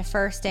 going into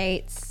first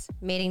dates,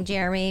 meeting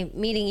Jeremy,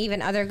 meeting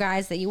even other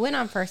guys that you went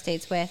on first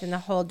dates with in the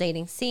whole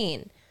dating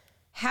scene,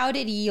 how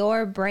did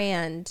your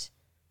brand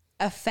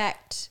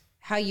affect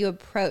how you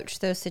approach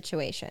those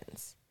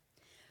situations?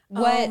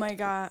 Oh my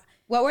God.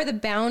 What were the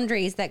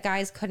boundaries that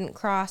guys couldn't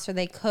cross, or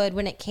they could,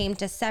 when it came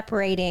to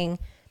separating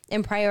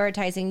and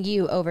prioritizing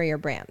you over your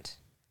brand?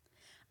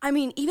 I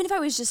mean, even if I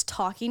was just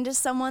talking to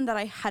someone that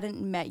I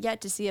hadn't met yet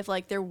to see if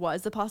like there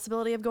was the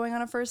possibility of going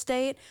on a first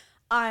date,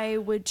 I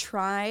would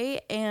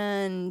try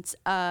and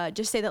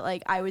just say that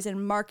like I was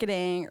in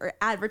marketing or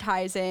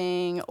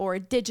advertising or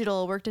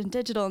worked in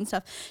digital and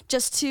stuff,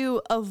 just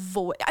to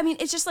avoid. I mean,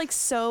 it's just like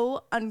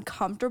so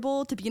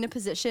uncomfortable to be in a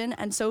position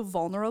and so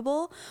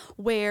vulnerable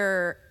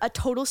where a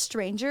total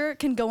stranger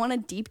can go on a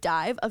deep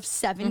dive of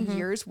 7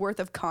 years worth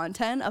of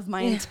content of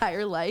my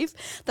entire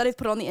life that I've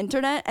put on the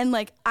internet. And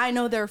like, I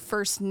know their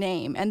first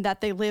name and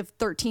that they live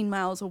 13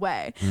 miles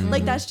away.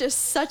 Like, that's just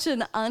such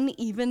an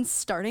uneven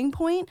starting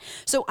point.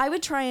 So I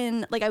would try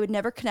and like, I would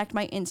never connect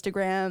my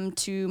Instagram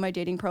to my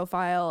dating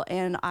profile,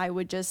 and I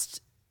would just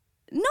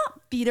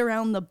not beat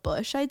around the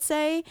bush, I'd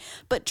say,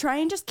 but try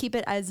and just keep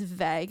it as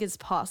vague as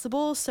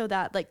possible so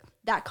that like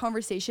that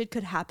conversation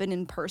could happen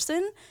in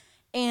person.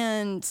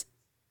 And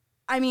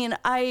I mean,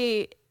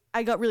 I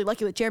got really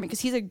lucky with Jeremy because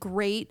he's a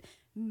great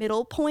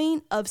middle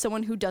point of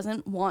someone who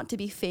doesn't want to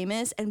be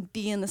famous and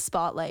be in the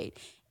spotlight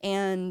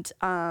and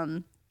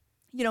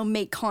you know,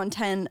 make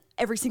content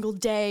every single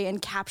day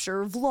and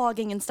capture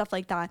vlogging and stuff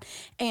like that.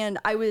 And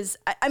I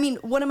mean,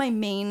 one of my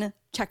main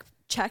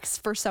checks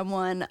for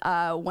someone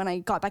when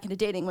I got back into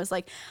dating was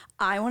like,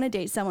 I want to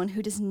date someone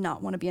who does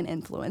not want to be an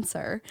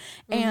influencer.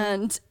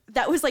 And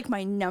that was like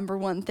my number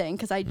one thing,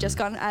 because I just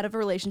gotten out of a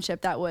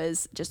relationship that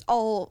was just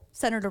all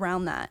centered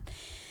around that.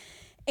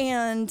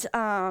 And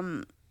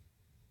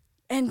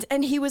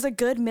he was a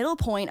good middle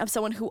point of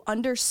someone who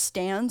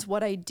understands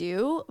what I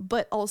do,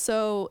 but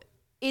also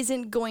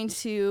isn't going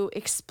to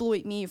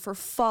exploit me for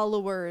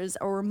followers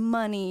or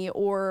money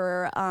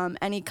or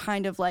any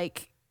kind of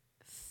like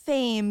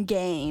fame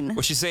gain.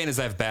 What she's saying is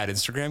I have bad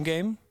Instagram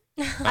game.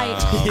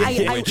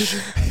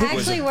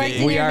 Actually,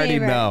 we already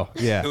know.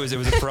 Yeah, it was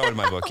a pro in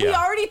my book. Yeah, we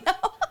already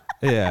know.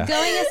 Yeah.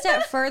 Going a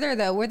step further,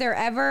 though, were there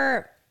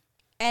ever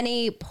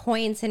any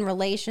points in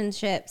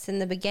relationships in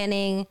the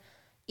beginning,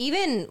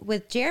 even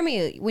with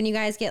Jeremy, when you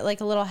guys get like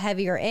a little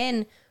heavier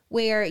in,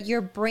 where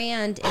your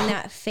brand and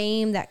that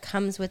fame that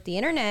comes with the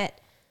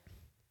internet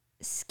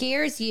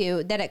scares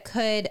you that it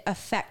could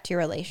affect your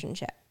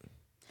relationship?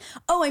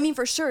 Oh, I mean,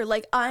 for sure.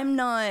 Like, I'm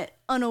not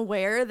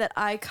unaware that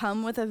I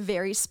come with a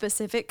very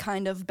specific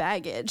kind of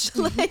baggage.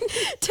 Like,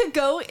 to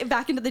go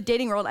back into the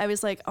dating world, I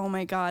was like, oh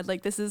my God,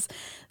 like this is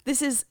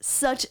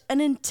such an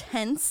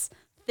intense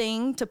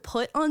thing to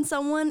put on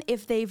someone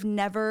if they've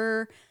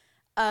never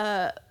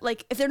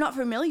like if they're not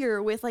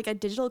familiar with like a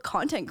digital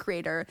content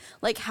creator.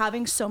 Like,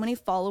 having so many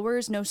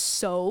followers know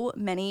so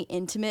many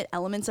intimate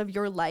elements of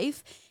your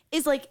life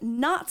is like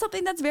not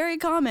something that's very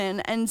common.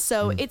 And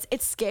so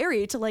it's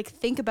scary to like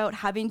think about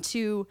having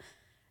to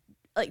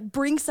like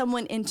bring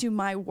someone into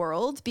my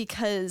world,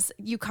 because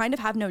you kind of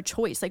have no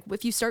choice. Like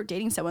if you start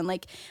dating someone,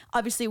 like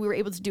obviously we were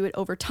able to do it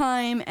over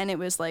time, and it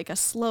was like a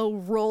slow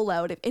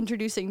rollout of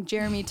introducing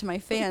Jeremy to my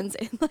fans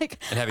and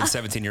having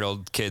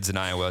 17-year-old kids in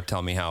Iowa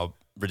tell me how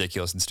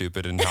ridiculous and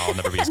stupid and how I'll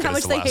never be as good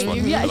as the they last hate one.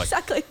 you. Yeah, Like,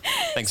 exactly.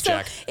 thanks, So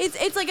Jack.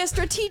 it's like a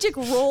strategic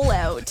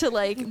rollout to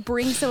like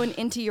bring someone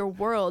into your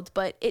world,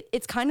 but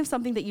it's kind of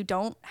something that you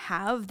don't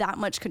have that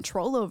much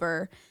control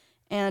over,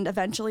 and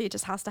eventually it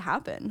just has to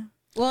happen.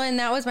 Well, and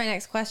that was my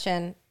next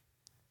question,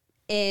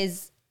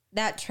 is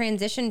that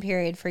transition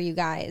period for you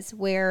guys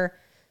where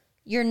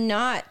you're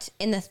not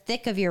in the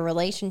thick of your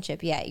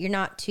relationship yet. You're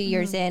not 2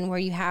 years in where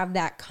you have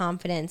that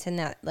confidence and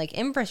that like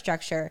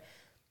infrastructure.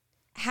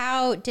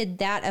 How did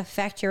that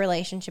affect your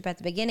relationship at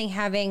the beginning,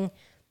 having,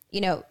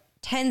 you know,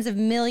 tens of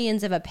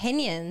millions of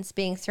opinions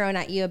being thrown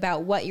at you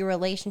about what your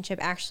relationship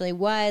actually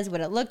was, what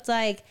it looked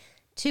like,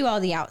 to all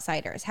the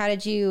outsiders? How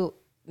did you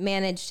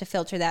manage to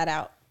filter that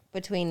out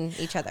between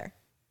each other?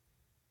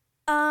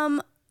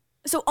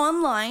 So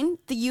online,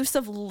 the use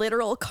of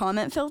literal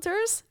comment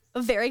filters,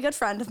 a very good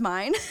friend of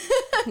mine,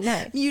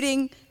 Nice.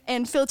 muting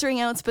and filtering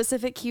out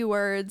specific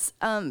keywords,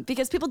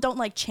 because people don't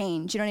like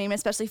change. You know what I mean?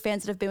 Especially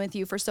fans that have been with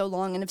you for so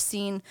long and have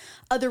seen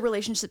other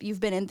relationships you've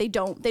been in. They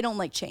don't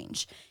like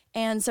change.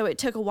 And so it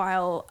took a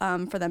while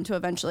for them to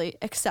eventually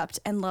accept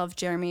and love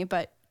Jeremy.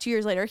 But 2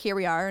 years later, here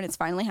we are, and it's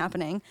finally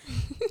happening.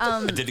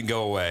 It didn't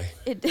go away.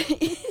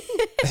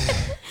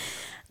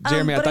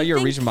 Jeremy, I but thought I you were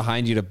think- reaching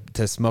behind you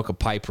to smoke a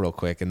pipe real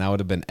quick, and that would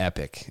have been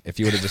epic if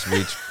you would have just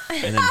reached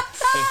and then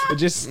it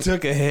just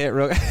took a hit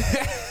real.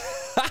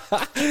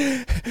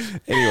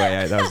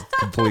 Anyway, that was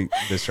complete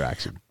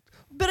distraction.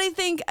 But I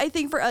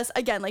think for us,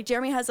 again, like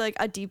Jeremy has like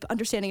a deep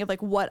understanding of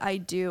like what I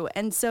do,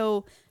 and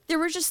so it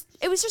was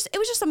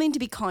just something to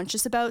be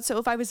conscious about. So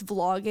if I was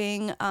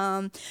vlogging,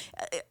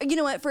 you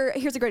know what?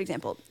 Here's a great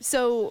example.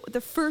 So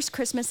the first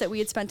Christmas that we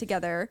had spent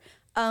together,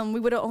 we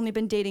would have only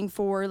been dating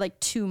for like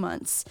 2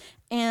 months.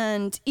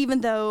 And even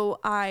though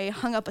I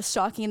hung up a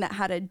stocking that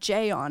had a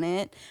J on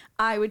it,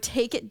 I would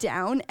take it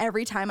down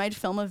every time I'd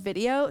film a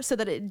video so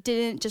that it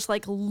didn't just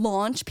like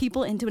launch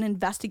people into an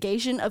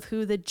investigation of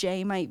who the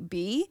J might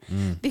be,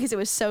 because it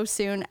was so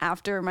soon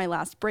after my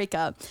last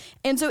breakup.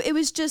 And so it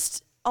was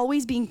just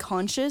always being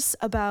conscious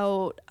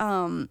about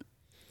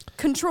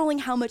controlling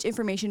how much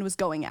information was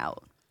going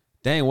out.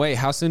 Dang, wait,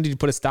 how soon did you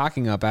put a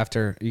stocking up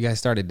after you guys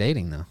started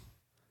dating, though?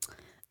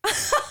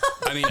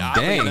 I mean,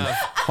 oddly Dang. enough,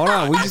 Hold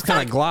on, we just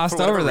kind of glossed for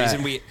whatever over that.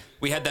 reason,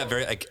 we had that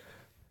very like,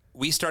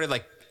 we started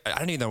like, I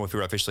don't even know if we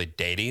were officially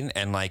dating,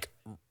 and like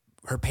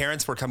her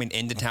parents were coming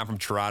into town from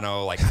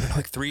Toronto, like I don't know,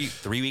 like three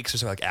weeks or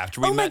so like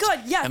after we met. Oh my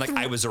God, yeah. And like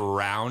I was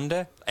around,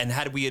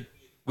 and we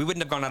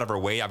wouldn't have gone out of our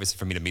way, obviously,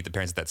 for me to meet the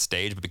parents at that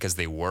stage, but because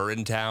they were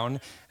in town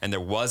and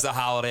there was a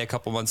holiday a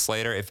couple months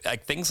later, if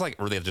like things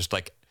like really just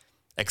like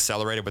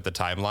accelerated with the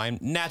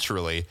timeline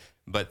naturally,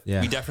 but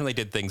Yeah. we definitely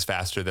did things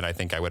faster than I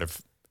think I would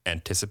have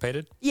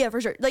anticipated. Yeah,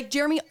 for sure. Like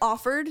Jeremy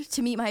offered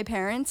to meet my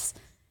parents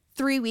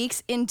 3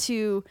 weeks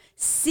into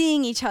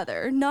seeing each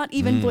other, not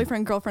even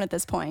boyfriend, girlfriend at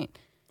this point.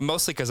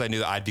 Mostly because I knew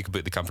that I'd be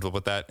completely comfortable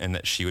with that and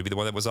that she would be the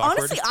one that was awkward.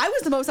 Honestly, I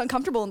was the most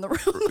uncomfortable in the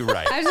room.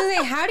 Right. I was gonna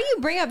say, how do you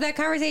bring up that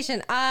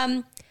conversation?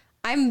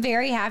 I'm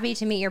very happy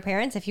to meet your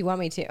parents if you want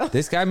me to.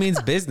 This guy means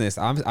business.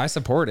 I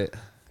support it.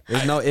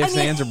 There's no ifs,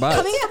 ands, or buts.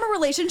 Coming from a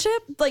relationship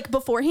like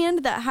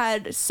beforehand that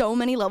had so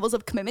many levels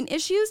of commitment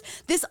issues,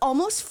 this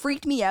almost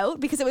freaked me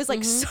out because it was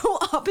like so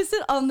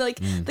opposite on like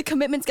the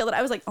commitment scale that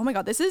I was like, oh my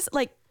God, this is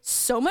like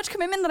so much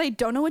commitment that I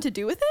don't know what to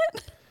do with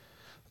it.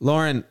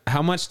 Lauren,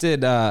 how much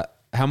did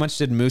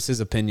Moose's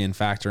opinion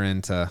factor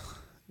into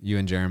you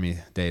and Jeremy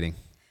dating?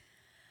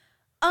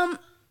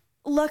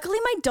 Luckily,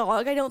 my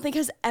dog, I don't think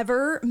has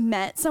ever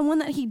met someone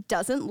that he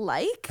doesn't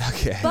like.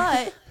 Okay.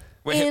 But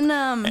Wait,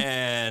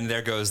 and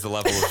there goes the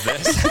level of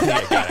this.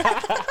 Yeah, got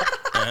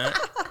it.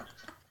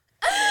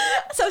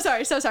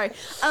 so sorry.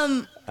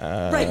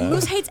 Right,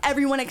 Moose hates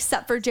everyone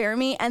except for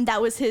Jeremy, and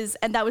that was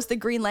the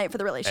green light for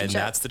the relationship.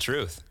 And that's the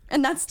truth.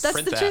 And that's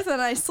Print the that. truth,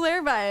 and I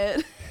swear by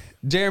it.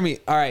 Jeremy,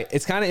 all right,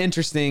 it's kind of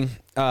interesting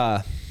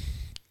the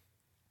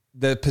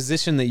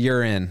position that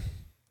you're in.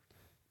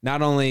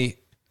 Not only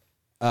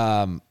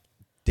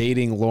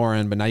dating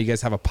Lauren, but now you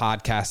guys have a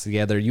podcast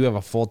together. You have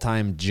a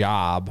full-time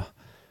job.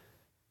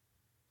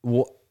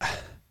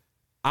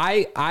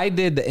 I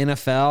did the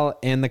NFL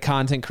and the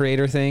content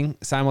creator thing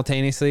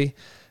simultaneously,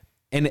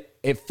 and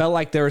it felt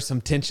like there was some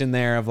tension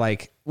there of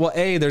like, well,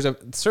 there's a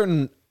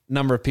certain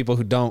number of people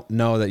who don't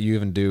know that you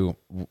even do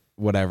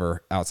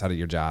whatever outside of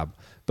your job.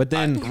 But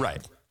then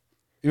Right.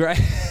 Right.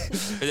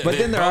 But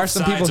then there are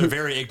some people who are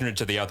very ignorant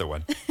to the other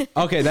one.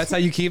 Okay, that's how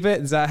you keep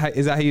it? Is that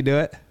how you do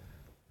it?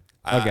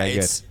 Okay,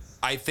 good.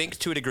 I think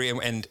to a degree,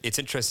 and it's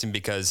interesting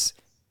because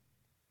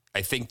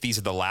I think these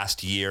are the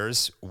last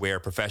years where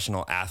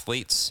professional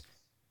athletes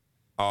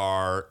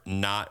are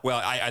not,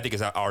 well, I think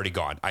it's already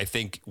gone. I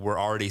think we're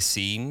already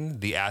seeing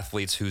the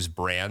athletes whose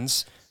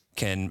brands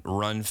can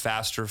run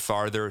faster,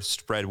 farther,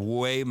 spread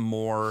way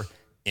more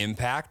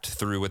impact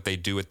through what they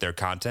do with their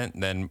content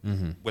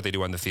than what they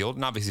do on the field.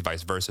 And obviously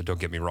vice versa, don't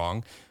get me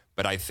wrong.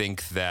 But I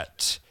think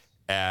that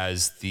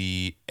as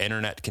the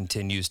internet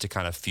continues to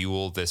kind of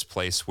fuel this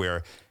place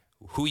where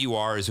who you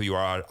are is who you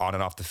are on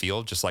and off the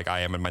field, just like I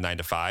am in my 9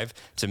 to 5.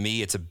 To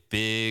me, it's a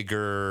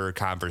bigger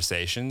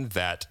conversation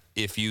that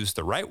if used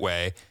the right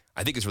way,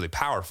 I think is really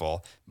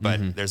powerful.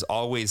 But there's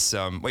always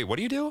some, wait, what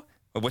do you do?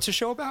 What's your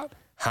show about?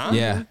 Huh?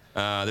 Yeah.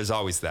 There's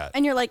always that.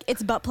 And you're like,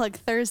 it's Butt Plug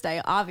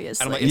Thursday,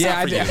 obviously. And I'm like, it's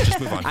not for you. Just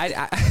move on.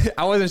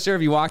 I wasn't sure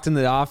if you walked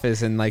into the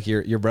office and like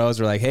your bros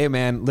were like, hey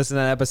man, listen to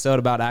that episode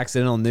about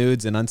accidental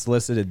nudes and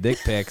unsolicited dick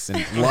pics, and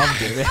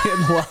loved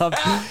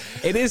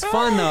it. It is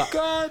fun though.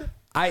 God.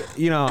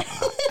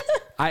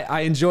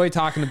 I enjoy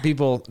talking to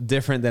people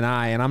different than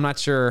and I'm not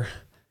sure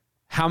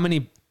how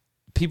many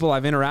people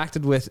I've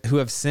interacted with who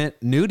have sent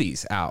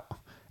nudies out.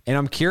 And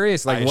I'm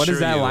curious, like, what is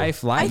that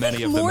life like? I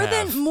think more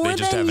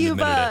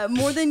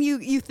than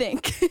you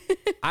think.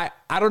 I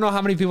don't know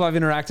how many people I've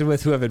interacted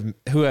with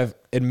who have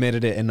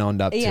admitted it and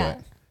owned up to it.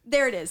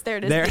 There it is.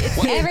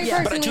 Every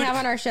person we have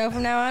on our show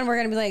from now on, we're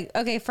gonna be like,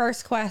 okay,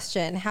 first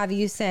question: have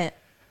you sent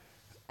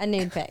a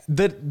nude pic?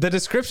 The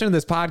description of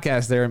this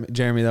podcast, there,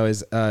 Jeremy, though,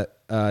 is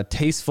a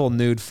tasteful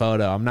nude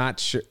photo. I'm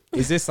not sure.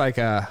 Is this like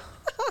a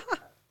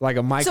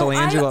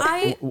Michelangelo?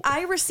 So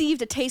I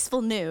received a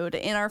tasteful nude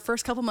in our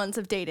first couple months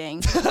of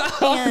dating,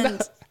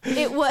 and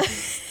it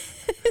was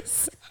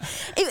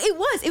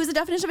it was the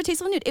definition of a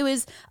tasteful nude. It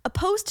was a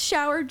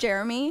post-shower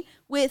Jeremy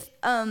with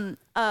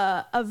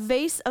a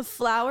vase of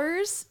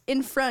flowers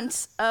in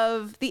front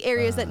of the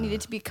areas that needed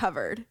to be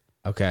covered.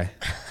 Okay.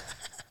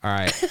 All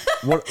right.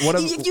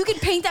 You can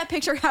paint that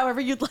picture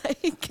however you'd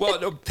like. Well,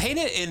 no, paint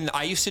it in.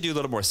 I used to do a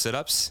little more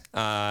sit-ups,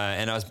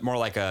 and I was more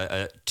like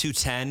a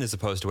 210 as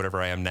opposed to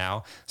whatever I am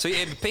now. So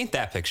yeah, paint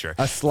that picture.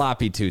 A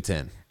sloppy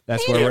 210.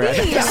 That's where we're at.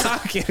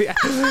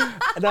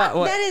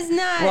 That is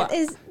not. Well,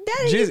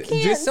 you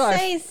can't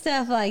say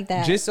stuff like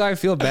that. Just so I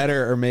feel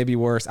better or maybe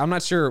worse. I'm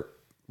not sure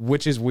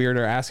which is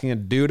weirder, asking a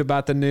dude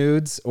about the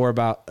nudes or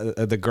about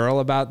the girl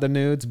about the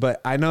nudes.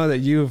 But I know that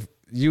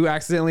you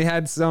accidentally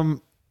had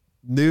some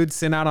nudes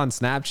sent out on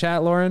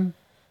Snapchat, Lauren?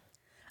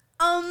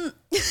 But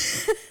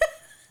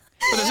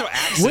there's no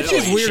accident. Which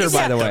is weirder,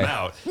 by the way.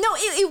 No,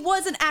 it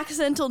was an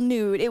accidental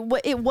nude.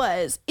 It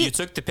was. You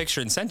took the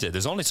picture and sent it.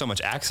 There's only so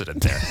much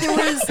accident there. There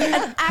was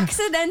an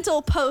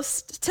accidental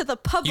post to the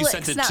public Snapchat.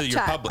 You sent it to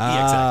your public.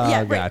 Yeah, exactly.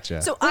 Yeah, gotcha.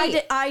 Right. So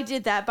I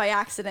did that by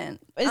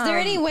accident. Is there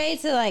any way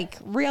to like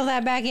reel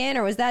that back in,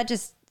 or was that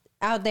just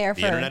out there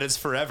for the internet is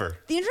forever.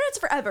 The internet's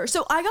forever.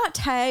 So I got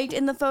tagged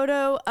in the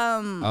photo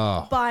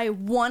by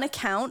one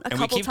account a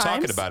couple times. And we keep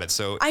talking about it.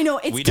 So I know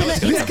it's gonna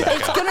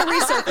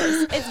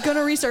resurface. It's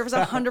gonna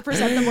resurface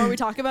 100% the more we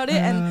talk about it.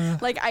 And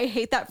like I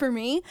hate that for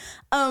me.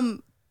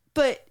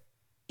 But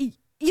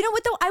you know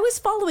what though? I was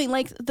following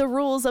like the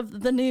rules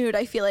of the nude,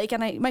 I feel like,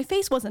 and my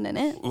face wasn't in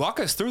it. Walk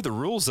us through the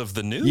rules of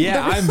the nude.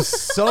 Yeah, I'm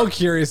so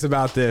curious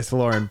about this,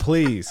 Lauren,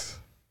 please.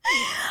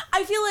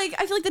 I feel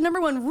like the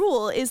number one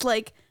rule is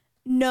like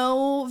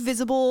no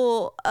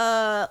visible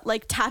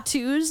like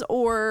tattoos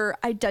or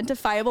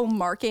identifiable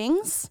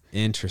markings.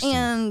 Interesting.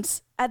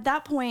 And at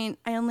that point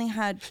I only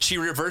had She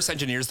reverse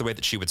engineers the way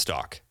that she would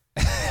stalk.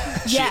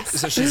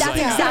 Yes. That's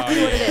exactly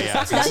what it is.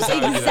 That's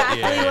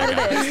exactly what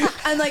it is.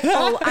 I'm like,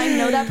 oh, I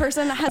know that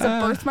person has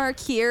a birthmark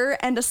here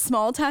and a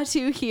small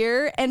tattoo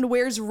here and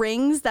wears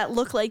rings that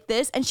look like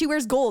this, and she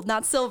wears gold,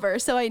 not silver.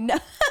 So I know.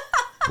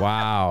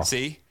 Wow.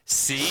 See?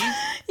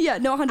 Yeah,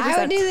 no, 100%. I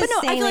would do the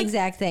same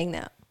exact thing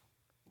though.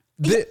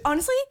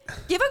 Honestly,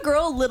 give a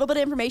girl a little bit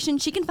of information,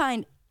 she can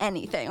find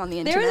anything on the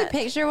internet. There was a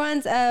picture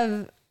once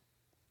of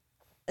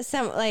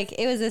some, like,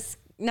 it was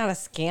not a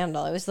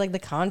scandal. It was like the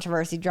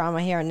controversy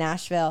drama here in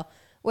Nashville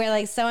where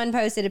like someone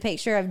posted a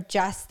picture of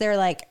just their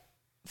like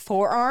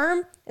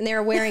forearm and they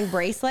were wearing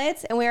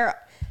bracelets, and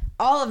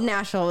all of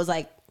Nashville was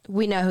like,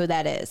 we know who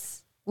that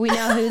is. We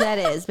know who that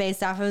is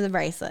based off of the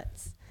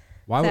bracelets.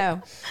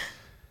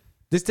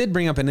 This did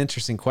bring up an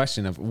interesting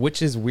question of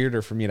which is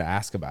weirder for me to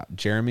ask about,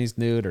 Jeremy's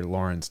nude or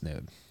Lauren's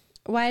nude.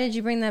 Why did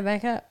you bring that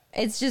back up?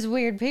 It's just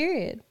weird,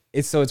 period.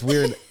 It's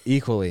weird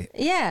equally.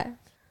 Yeah.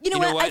 You know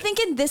what? I think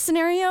in this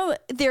scenario,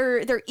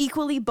 they're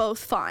equally both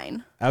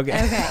fine. Okay.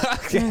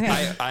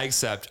 I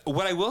accept.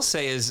 What I will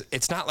say is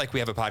it's not like we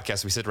have a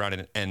podcast, we sit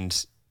around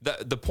and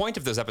the point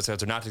of those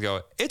episodes are not to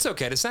go, it's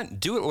okay to send,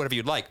 do it whatever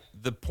you'd like.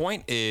 The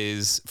point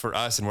is for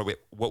us, and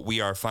what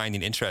we are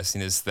finding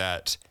interesting is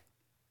that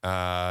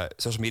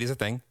social media is a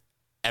thing.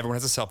 Everyone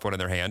has a cell phone in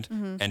their hand.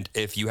 Mm-hmm. And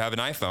if you have an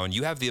iPhone,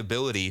 you have the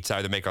ability to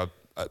either make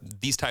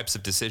these types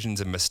of decisions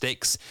and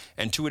mistakes.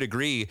 And to a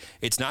degree,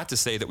 it's not to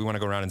say that we want to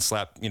go around and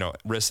slap,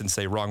 wrists and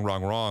say wrong,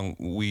 wrong, wrong.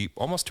 We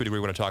almost to a degree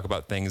want to talk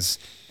about things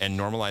and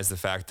normalize the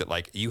fact that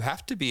like you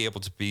have to be able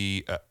to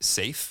be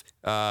safe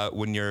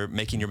when you're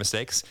making your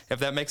mistakes, if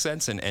that makes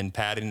sense, and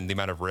pad in the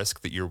amount of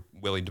risk that you're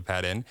willing to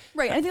pad in.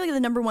 Right. I think like the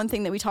number one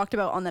thing that we talked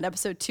about on that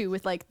episode too,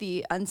 with like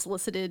the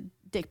unsolicited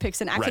dick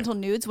pics and accidental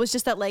nudes, was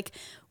just that like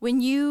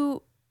when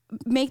you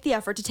make the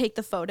effort to take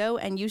the photo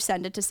and you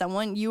send it to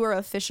someone, you are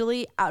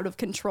officially out of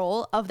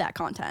control of that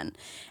content.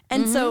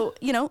 And so,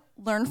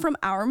 learn from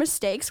our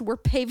mistakes. We're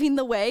paving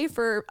the way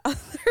for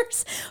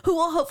others who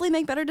will hopefully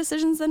make better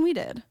decisions than we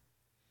did.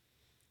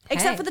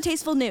 Except for the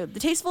tasteful nude.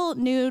 The tasteful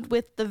nude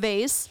with the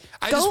vase.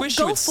 I just wish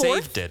you had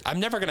saved it. I'm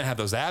never going to have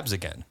those abs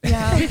again.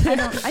 Yeah, I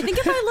think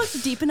if I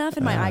looked deep enough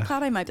in my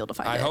iCloud, I might be able to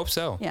find it. I hope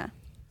so. Yeah.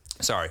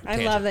 Sorry. I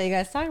love that you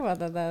guys talk about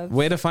that, though.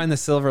 Way to find the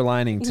silver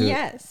lining to the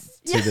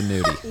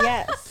nudie.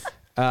 Yes.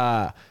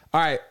 All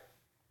right.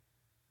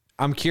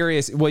 I'm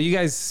curious. Well, you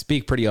guys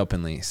speak pretty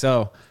openly.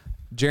 So,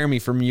 Jeremy,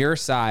 from your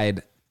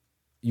side,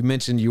 you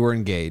mentioned you were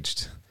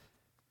engaged.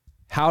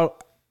 How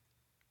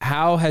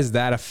has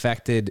that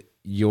affected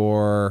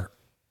your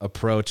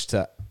approach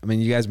to, I mean,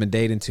 you guys have been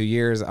dating 2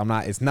 years.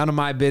 It's none of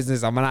my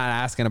business. I'm not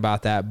asking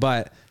about that,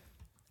 but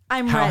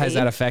how has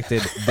that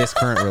affected this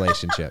current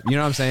relationship? You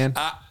know what I'm saying?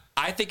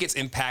 I think it's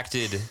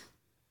impacted.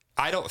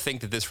 I don't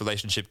think that this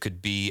relationship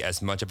could be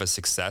as much of a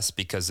success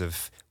because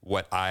of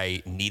what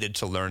I needed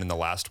to learn in the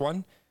last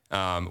one,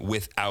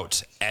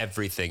 without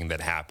everything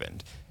that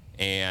happened.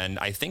 And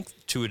I think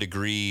to a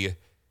degree,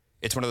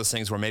 it's one of those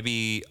things where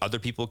maybe other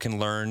people can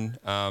learn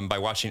by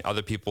watching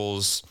other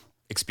people's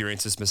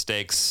experiences,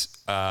 mistakes,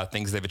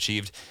 things they've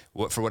achieved.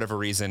 For whatever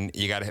reason,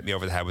 you got to hit me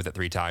over the head with it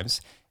 3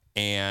 times.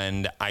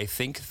 And I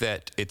think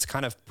that it's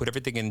kind of put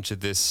everything into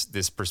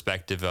this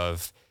perspective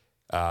of,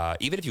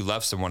 even if you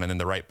love someone and then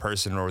the right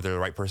person or they're the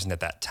right person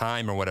at that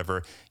time or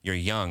whatever, you're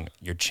young,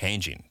 you're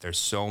changing. There's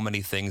so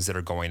many things that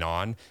are going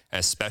on,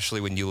 especially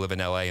when you live in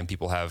LA and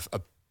people have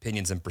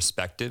opinions and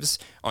perspectives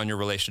on your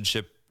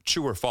relationship,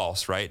 true or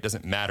false, right? It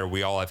doesn't matter.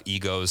 We all have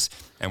egos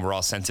and we're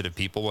all sensitive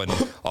people. And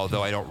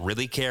although I don't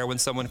really care when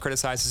someone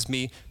criticizes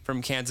me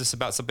from Kansas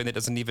about something that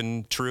isn't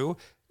even true,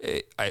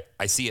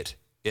 I see it.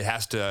 It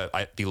has to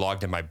be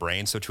logged in my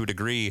brain. So to a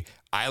degree,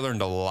 I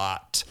learned a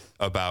lot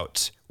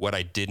about what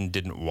I did and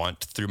didn't want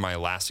through my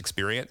last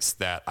experience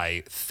that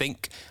I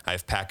think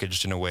I've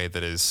packaged in a way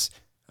that is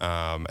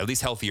at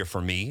least healthier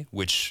for me,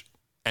 which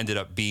ended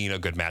up being a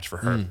good match for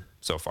her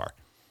so far.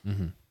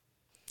 Mm-hmm.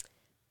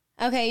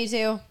 Okay, you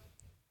two.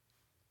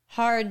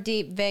 Hard,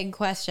 deep, vague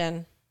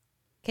question.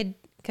 Could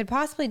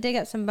possibly dig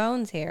up some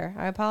bones here.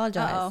 I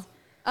apologize.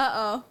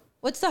 Uh-oh.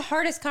 What's the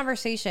hardest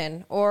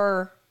conversation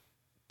or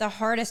the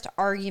hardest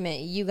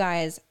argument you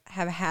guys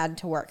have had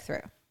to work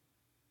through?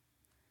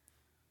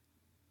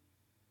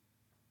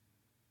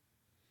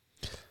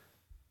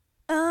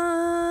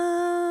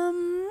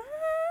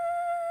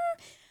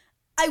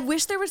 I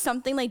wish there was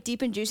something like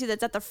deep and juicy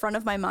that's at the front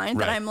of my mind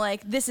that I'm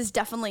like, this is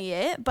definitely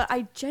it. But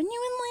I genuinely...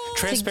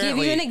 To give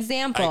you an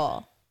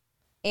example,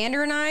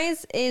 Andrew and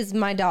I's is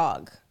my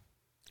dog.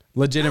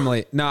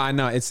 Legitimately. No, I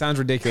know it sounds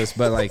ridiculous,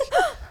 but like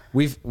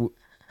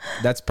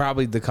that's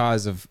probably the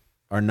cause of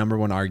our number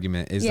one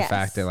argument is the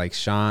fact that like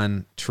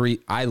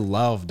I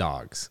love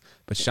dogs,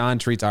 but Sean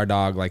treats our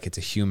dog like it's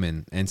a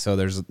human. And so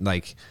there's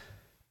like,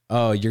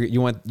 oh, you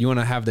want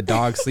to have the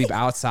dog sleep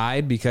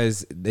outside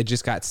because it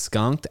just got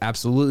skunked?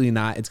 Absolutely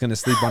not. It's going to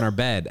sleep on our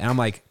bed. And I'm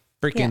like,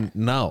 freaking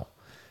no.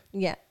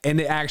 Yeah.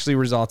 And it actually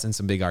results in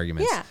some big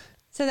arguments. Yeah.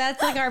 So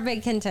that's like our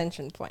big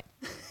contention point.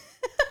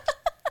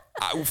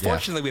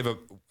 Fortunately,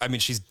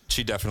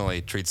 she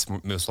definitely treats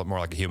Moose more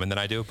like a human than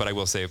I do, but I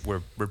will say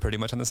we're pretty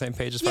much on the same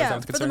page as far as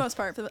I'm concerned. For the most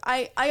part.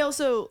 I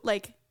also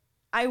like,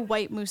 I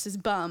wipe Moose's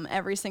bum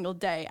every single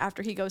day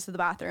after he goes to the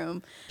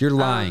bathroom. You're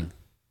lying.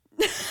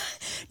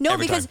 No,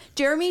 because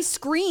Jeremy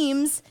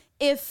screams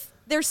if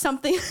there's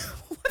something.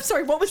 I'm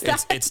sorry, what was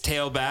that? It's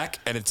tail back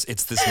and it's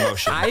this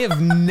motion. I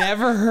have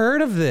never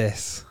heard of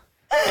this.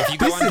 If you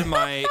go onto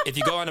my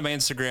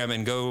Instagram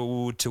and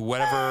go to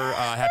whatever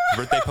happy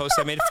birthday post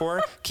I made it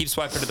for, keep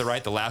swiping to the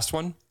right, the last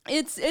one.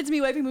 It's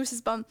me wiping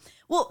Moose's bum.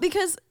 Well,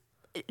 because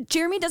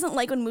Jeremy doesn't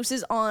like when Moose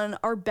is on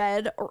our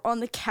bed or on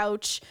the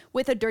couch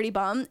with a dirty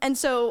bum. And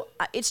so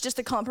it's just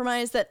a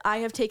compromise that I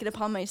have taken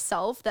upon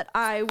myself that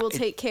I will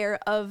take care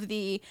of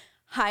the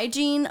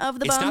hygiene of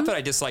the bum. It's not that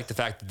I dislike the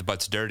fact that the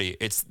butt's dirty.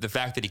 It's the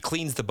fact that he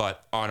cleans the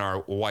butt on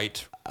our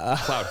white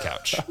cloud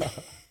couch.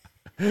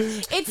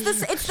 It's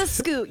the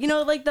scoot,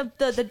 like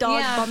the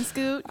dog bum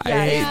scoot. Yeah,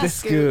 I hate the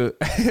scoot.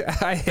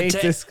 I hate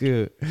the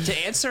scoot.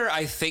 To answer,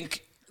 I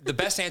think the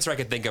best answer I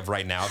could think of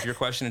right now of your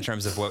question in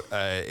terms of what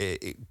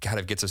it kind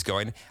of gets us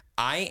going,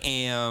 I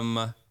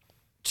am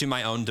to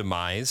my own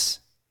demise.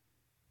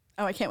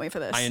 Oh, I can't wait for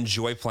this. I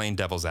enjoy playing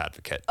devil's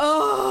advocate.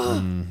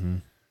 Oh,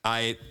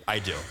 I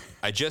do.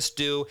 I just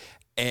do.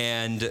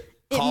 And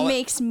it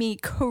makes me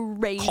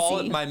crazy. Call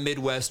it my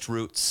Midwest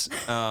roots.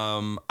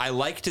 I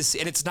like to see,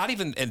 and it's not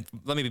even, and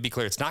let me be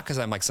clear, it's not because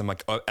I'm like some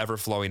like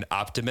ever-flowing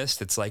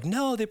optimist. It's like,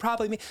 no, they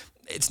probably mean,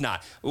 it's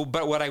not.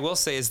 But what I will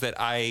say is that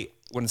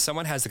when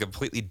someone has a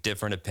completely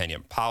different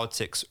opinion,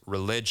 politics,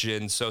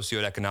 religion,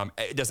 socioeconomic,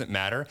 it doesn't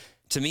matter.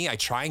 To me, I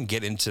try and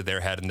get into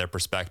their head and their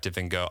perspective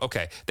and go,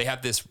 okay, they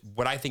have this,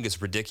 what I think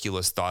is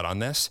ridiculous thought on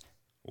this.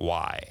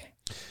 Why?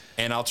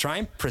 And I'll try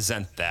and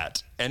present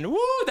that. And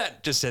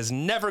that just has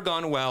never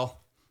gone well.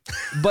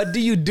 But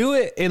do you do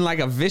it in like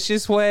a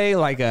vicious way?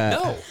 Like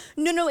No,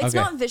 it's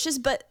not vicious,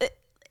 but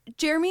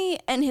Jeremy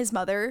and his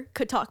mother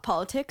could talk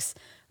politics.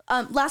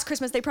 Last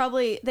Christmas, they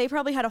probably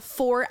had a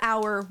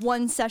 4-hour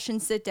one session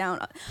sit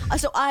down.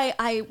 So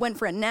I went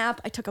for a nap.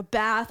 I took a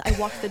bath. I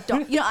walked the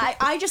dog.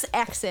 I just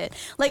exit.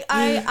 Like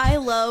I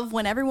love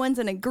when everyone's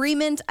in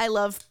agreement. I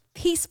love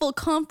peaceful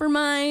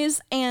compromise.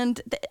 And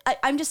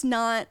I'm just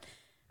not.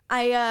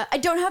 I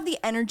don't have the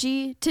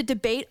energy to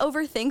debate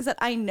over things that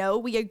I know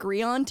we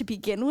agree on to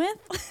begin with.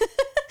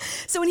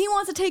 So when he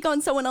wants to take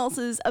on someone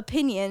else's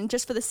opinion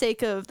just for the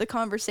sake of the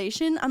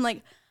conversation, I'm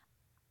like,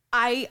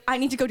 I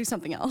need to go do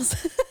something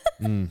else.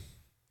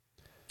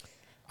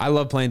 I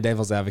love playing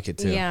devil's advocate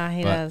too. Yeah,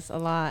 he does a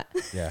lot.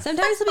 Yeah.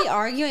 Sometimes he'll be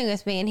arguing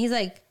with me and he's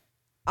like,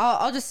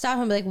 I'll just stop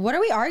him and be like, what are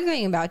we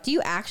arguing about? Do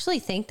you actually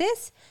think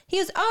this? He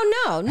goes,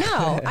 oh,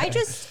 no. I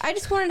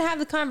just wanted to have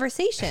the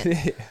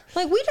conversation.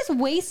 Like, we just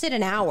wasted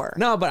an hour.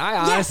 No, but I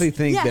honestly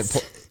think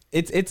that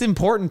it's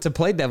important to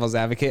play devil's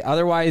advocate.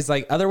 Otherwise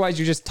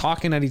you're just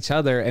talking at each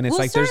other and it's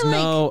like there's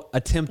no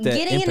attempt at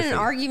getting empathy. in an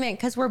argument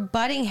because we're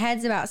butting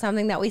heads about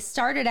something that we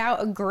started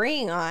out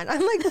agreeing on. I'm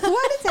like,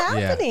 what is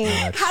happening?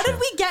 Yeah, How did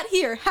we get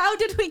here? How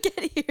did we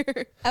get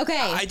here?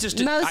 Okay,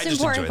 most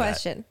important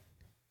question.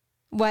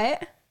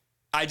 What?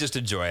 I just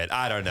enjoy it.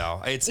 I don't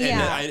know.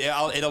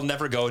 It'll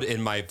never go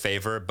in my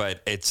favor,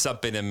 but it's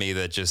something in me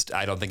that just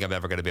I don't think I'm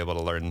ever going to be able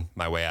to learn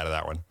my way out of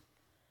that one.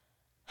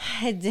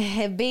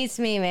 It beats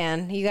me,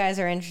 man. You guys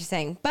are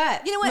interesting.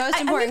 But you know what? Most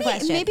important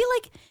question. Maybe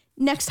like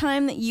next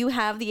time that you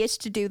have the itch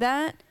to do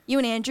that, you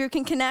and Andrew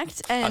can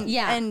connect and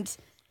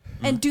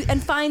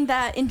find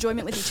that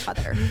enjoyment with each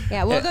other.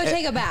 Yeah, we'll go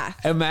take a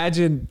bath.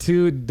 Imagine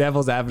two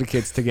devil's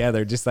advocates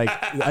together, just like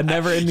a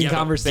never-ending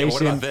conversation.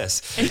 What about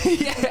this?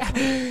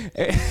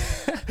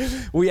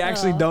 We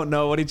actually don't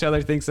know what each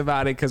other thinks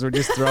about it because we're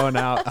just throwing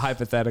out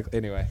hypothetical.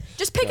 Anyway,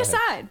 just pick a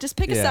side. Just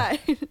pick a side.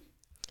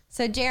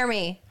 So,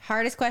 Jeremy,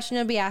 hardest question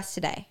to be asked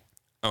today.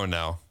 Oh,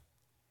 no.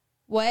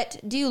 What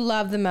do you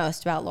love the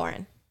most about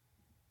Lauren?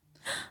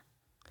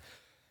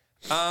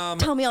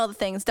 Tell me all the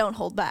things. Don't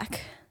hold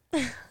back.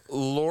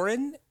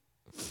 Lauren?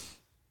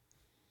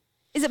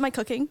 Is it my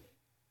cooking?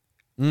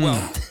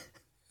 Well,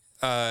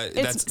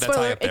 that's spoiler,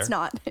 high up there. It's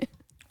not.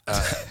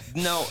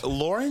 No,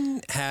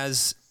 Lauren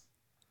has...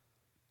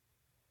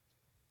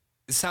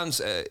 It sounds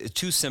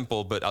too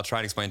simple, but I'll try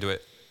and explain to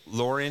it.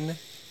 Lauren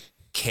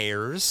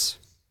cares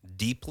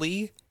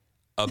deeply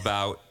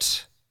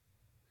about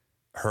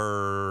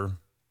her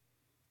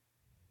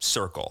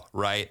circle,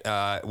 right?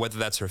 Whether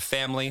that's her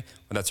family,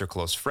 whether that's her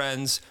close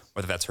friends,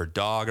 whether that's her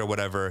dog or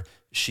whatever,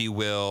 she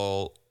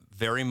will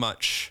very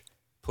much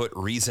put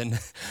reason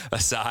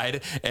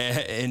aside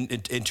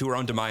and into her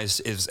own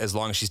demise as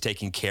long as she's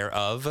taking care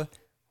of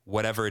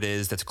whatever it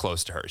is that's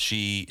close to her.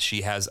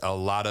 She has a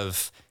lot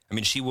of,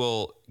 she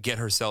will get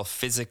herself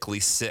physically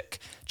sick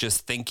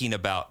just thinking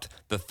about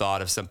the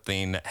thought of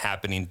something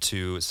happening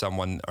to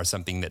someone or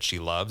something that she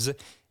loves.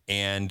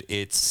 And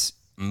it's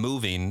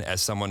moving as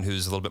someone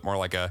who's a little bit more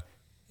like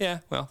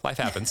life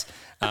happens.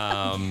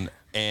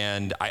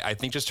 And I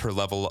think just her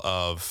level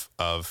of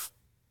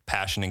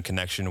passion and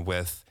connection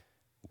with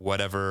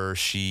whatever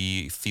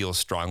she feels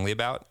strongly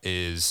about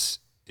is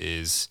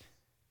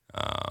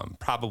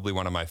probably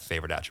one of my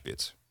favorite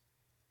attributes.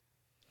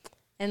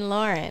 And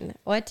Lauren,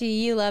 what do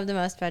you love the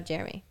most about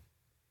Jeremy?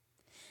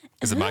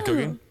 Is it my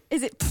cooking?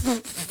 Is it?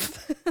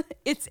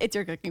 It's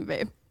your cooking,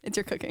 babe. It's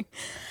your cooking.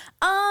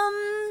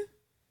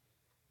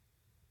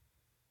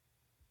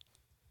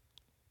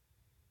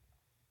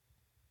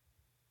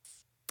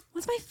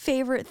 What's my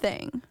favorite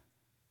thing?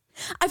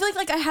 I feel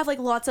like I have like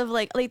lots of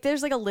like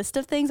there's like a list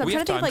of things. I'm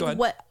trying to think like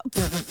what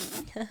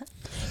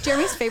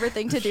Jeremy's favorite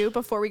thing to do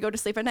before we go to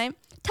sleep at night.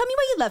 Tell me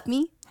why you love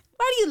me.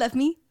 Why do you love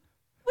me?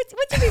 What's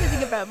your favorite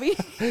thing about me?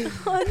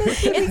 Oh,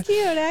 that's really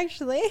cute,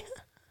 actually.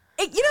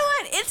 You know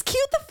what? It's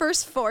cute the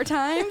first 4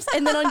 times,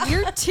 and then on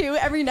year 2,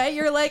 every night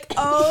you're like,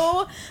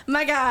 oh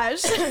my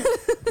gosh.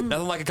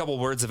 Nothing like a couple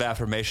words of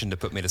affirmation to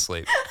put me to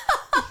sleep.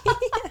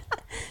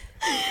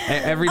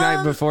 Every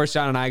night before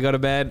Sean and I go to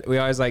bed, we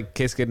always like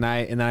kiss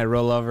goodnight, and then I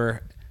roll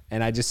over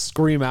and I just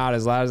scream out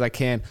as loud as I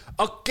can.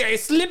 Okay,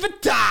 slip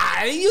it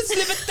tie. You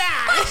slip it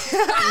tie.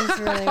 It's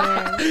really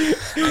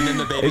weird. And then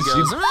the baby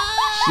goes.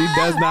 She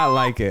does not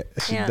like it.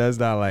 She does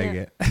not like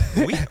it.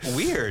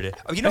 Weird.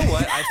 You know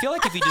what? I feel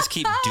like if you just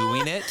keep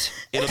doing it,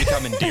 it'll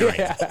become endearing.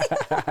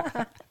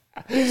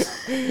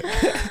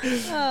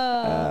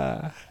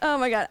 Oh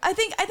my God. I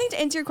think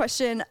to answer your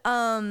question,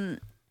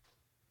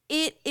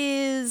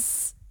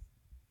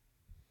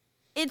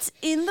 it's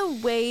in the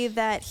way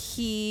that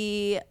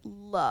he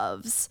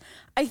loves.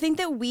 I think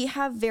that we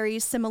have very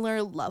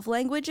similar love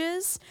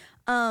languages.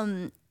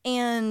 And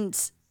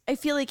I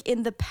feel like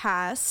in the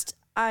past,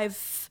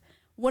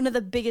 one of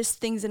the biggest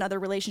things in other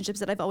relationships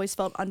that I've always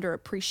felt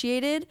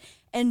underappreciated.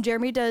 And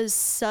Jeremy does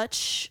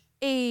such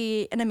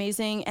an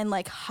amazing and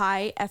like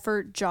high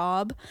effort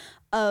job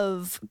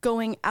of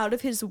going out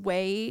of his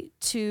way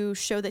to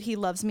show that he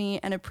loves me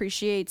and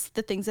appreciates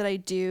the things that I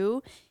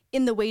do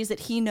in the ways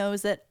that he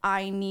knows that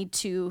I need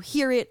to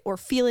hear it or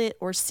feel it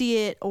or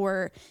see it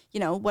or,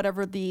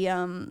 whatever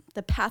the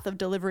path of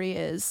delivery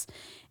is.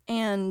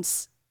 And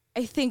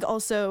I think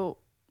also,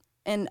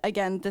 and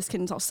again, this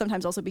can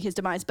sometimes also be his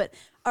demise, but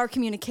our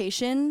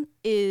communication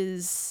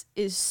is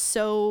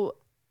so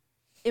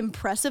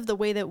impressive. The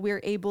way that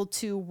we're able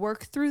to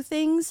work through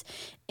things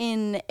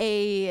in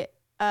a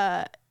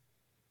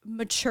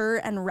mature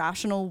and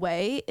rational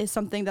way is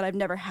something that I've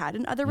never had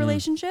in other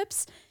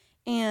relationships.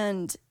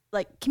 And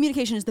like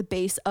communication is the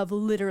base of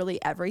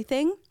literally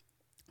everything,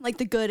 like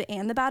the good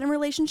and the bad in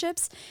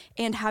relationships.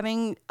 And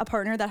having a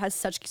partner that has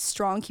such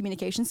strong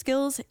communication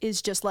skills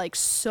is just like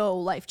so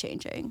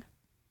life-changing.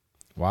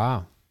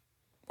 Wow.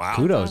 Wow.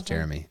 Kudos,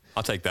 Jeremy.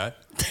 I'll take that.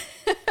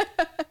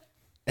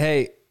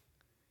 Hey,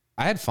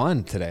 I had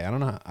fun today. I don't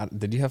know.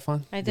 Did you have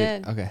fun? I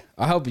did. Okay.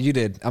 I hope you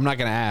did. I'm not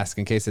going to ask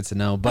in case it's a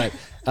no. But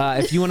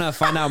if you want to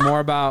find out more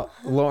about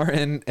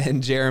Lauren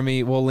and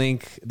Jeremy, we'll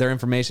link their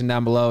information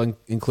down below,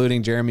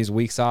 including Jeremy's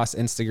Weak Sauce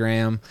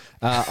Instagram.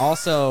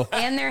 Also,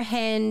 and their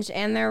Hinge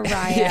and their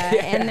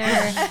Raya and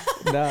their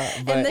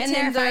and the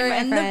Tinder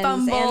and the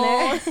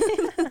Bumble.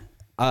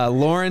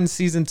 Lauren's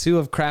season 2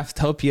 of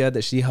Craftopia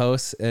that she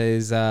hosts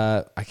is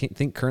I can't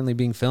think currently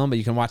being filmed, but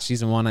you can watch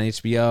season 1 on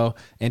HBO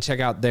and check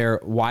out their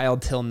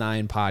Wild Till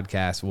 9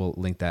 podcast. We'll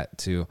link that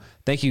too.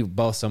 Thank you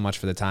both so much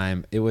for the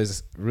time. It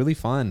was really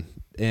fun.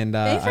 And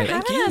thanks for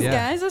having us,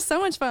 guys. It was so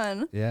much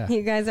fun. Yeah,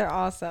 you guys are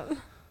awesome.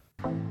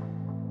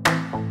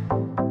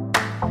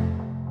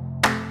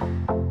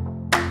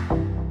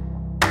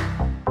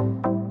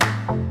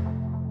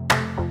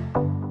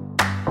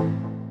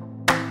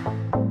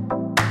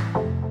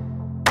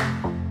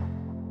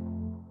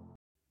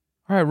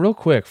 All right, real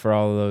quick for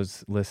all of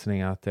those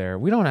listening out there,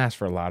 we don't ask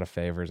for a lot of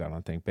favors, I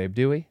don't think, babe,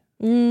 do we?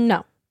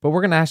 No. But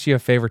we're going to ask you a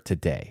favor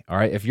today, all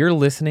right? If you're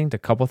listening to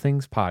Couple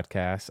Things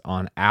Podcast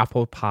on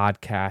Apple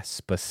Podcasts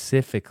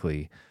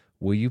specifically,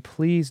 will you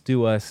please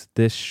do us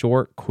this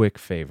short, quick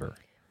favor?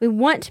 We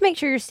want to make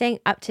sure you're staying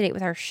up to date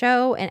with our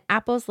show, and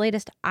Apple's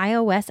latest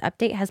iOS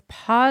update has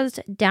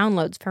paused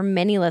downloads for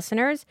many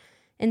listeners.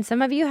 And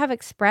some of you have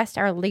expressed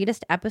our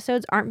latest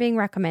episodes aren't being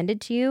recommended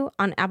to you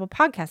on Apple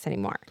Podcasts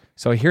anymore.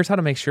 So here's how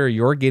to make sure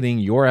you're getting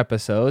your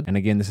episode. And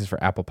again, this is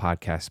for Apple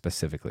Podcasts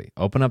specifically.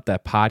 Open up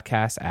that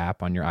podcast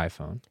app on your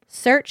iPhone.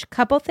 Search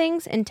Couple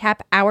Things and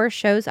tap our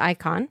show's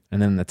icon.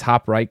 And then in the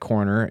top right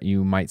corner,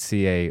 you might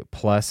see a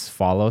plus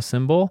follow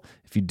symbol.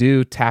 If you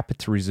do, tap it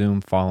to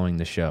resume following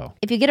the show.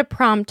 If you get a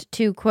prompt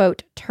to,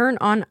 quote, turn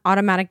on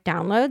automatic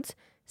downloads,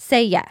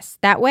 say yes.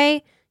 That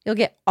way, you'll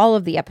get all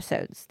of the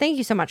episodes. Thank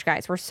you so much,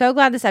 guys. We're so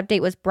glad this update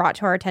was brought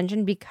to our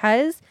attention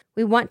because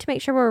we want to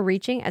make sure we're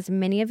reaching as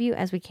many of you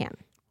as we can.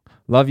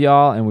 Love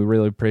y'all, and we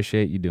really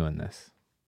appreciate you doing this.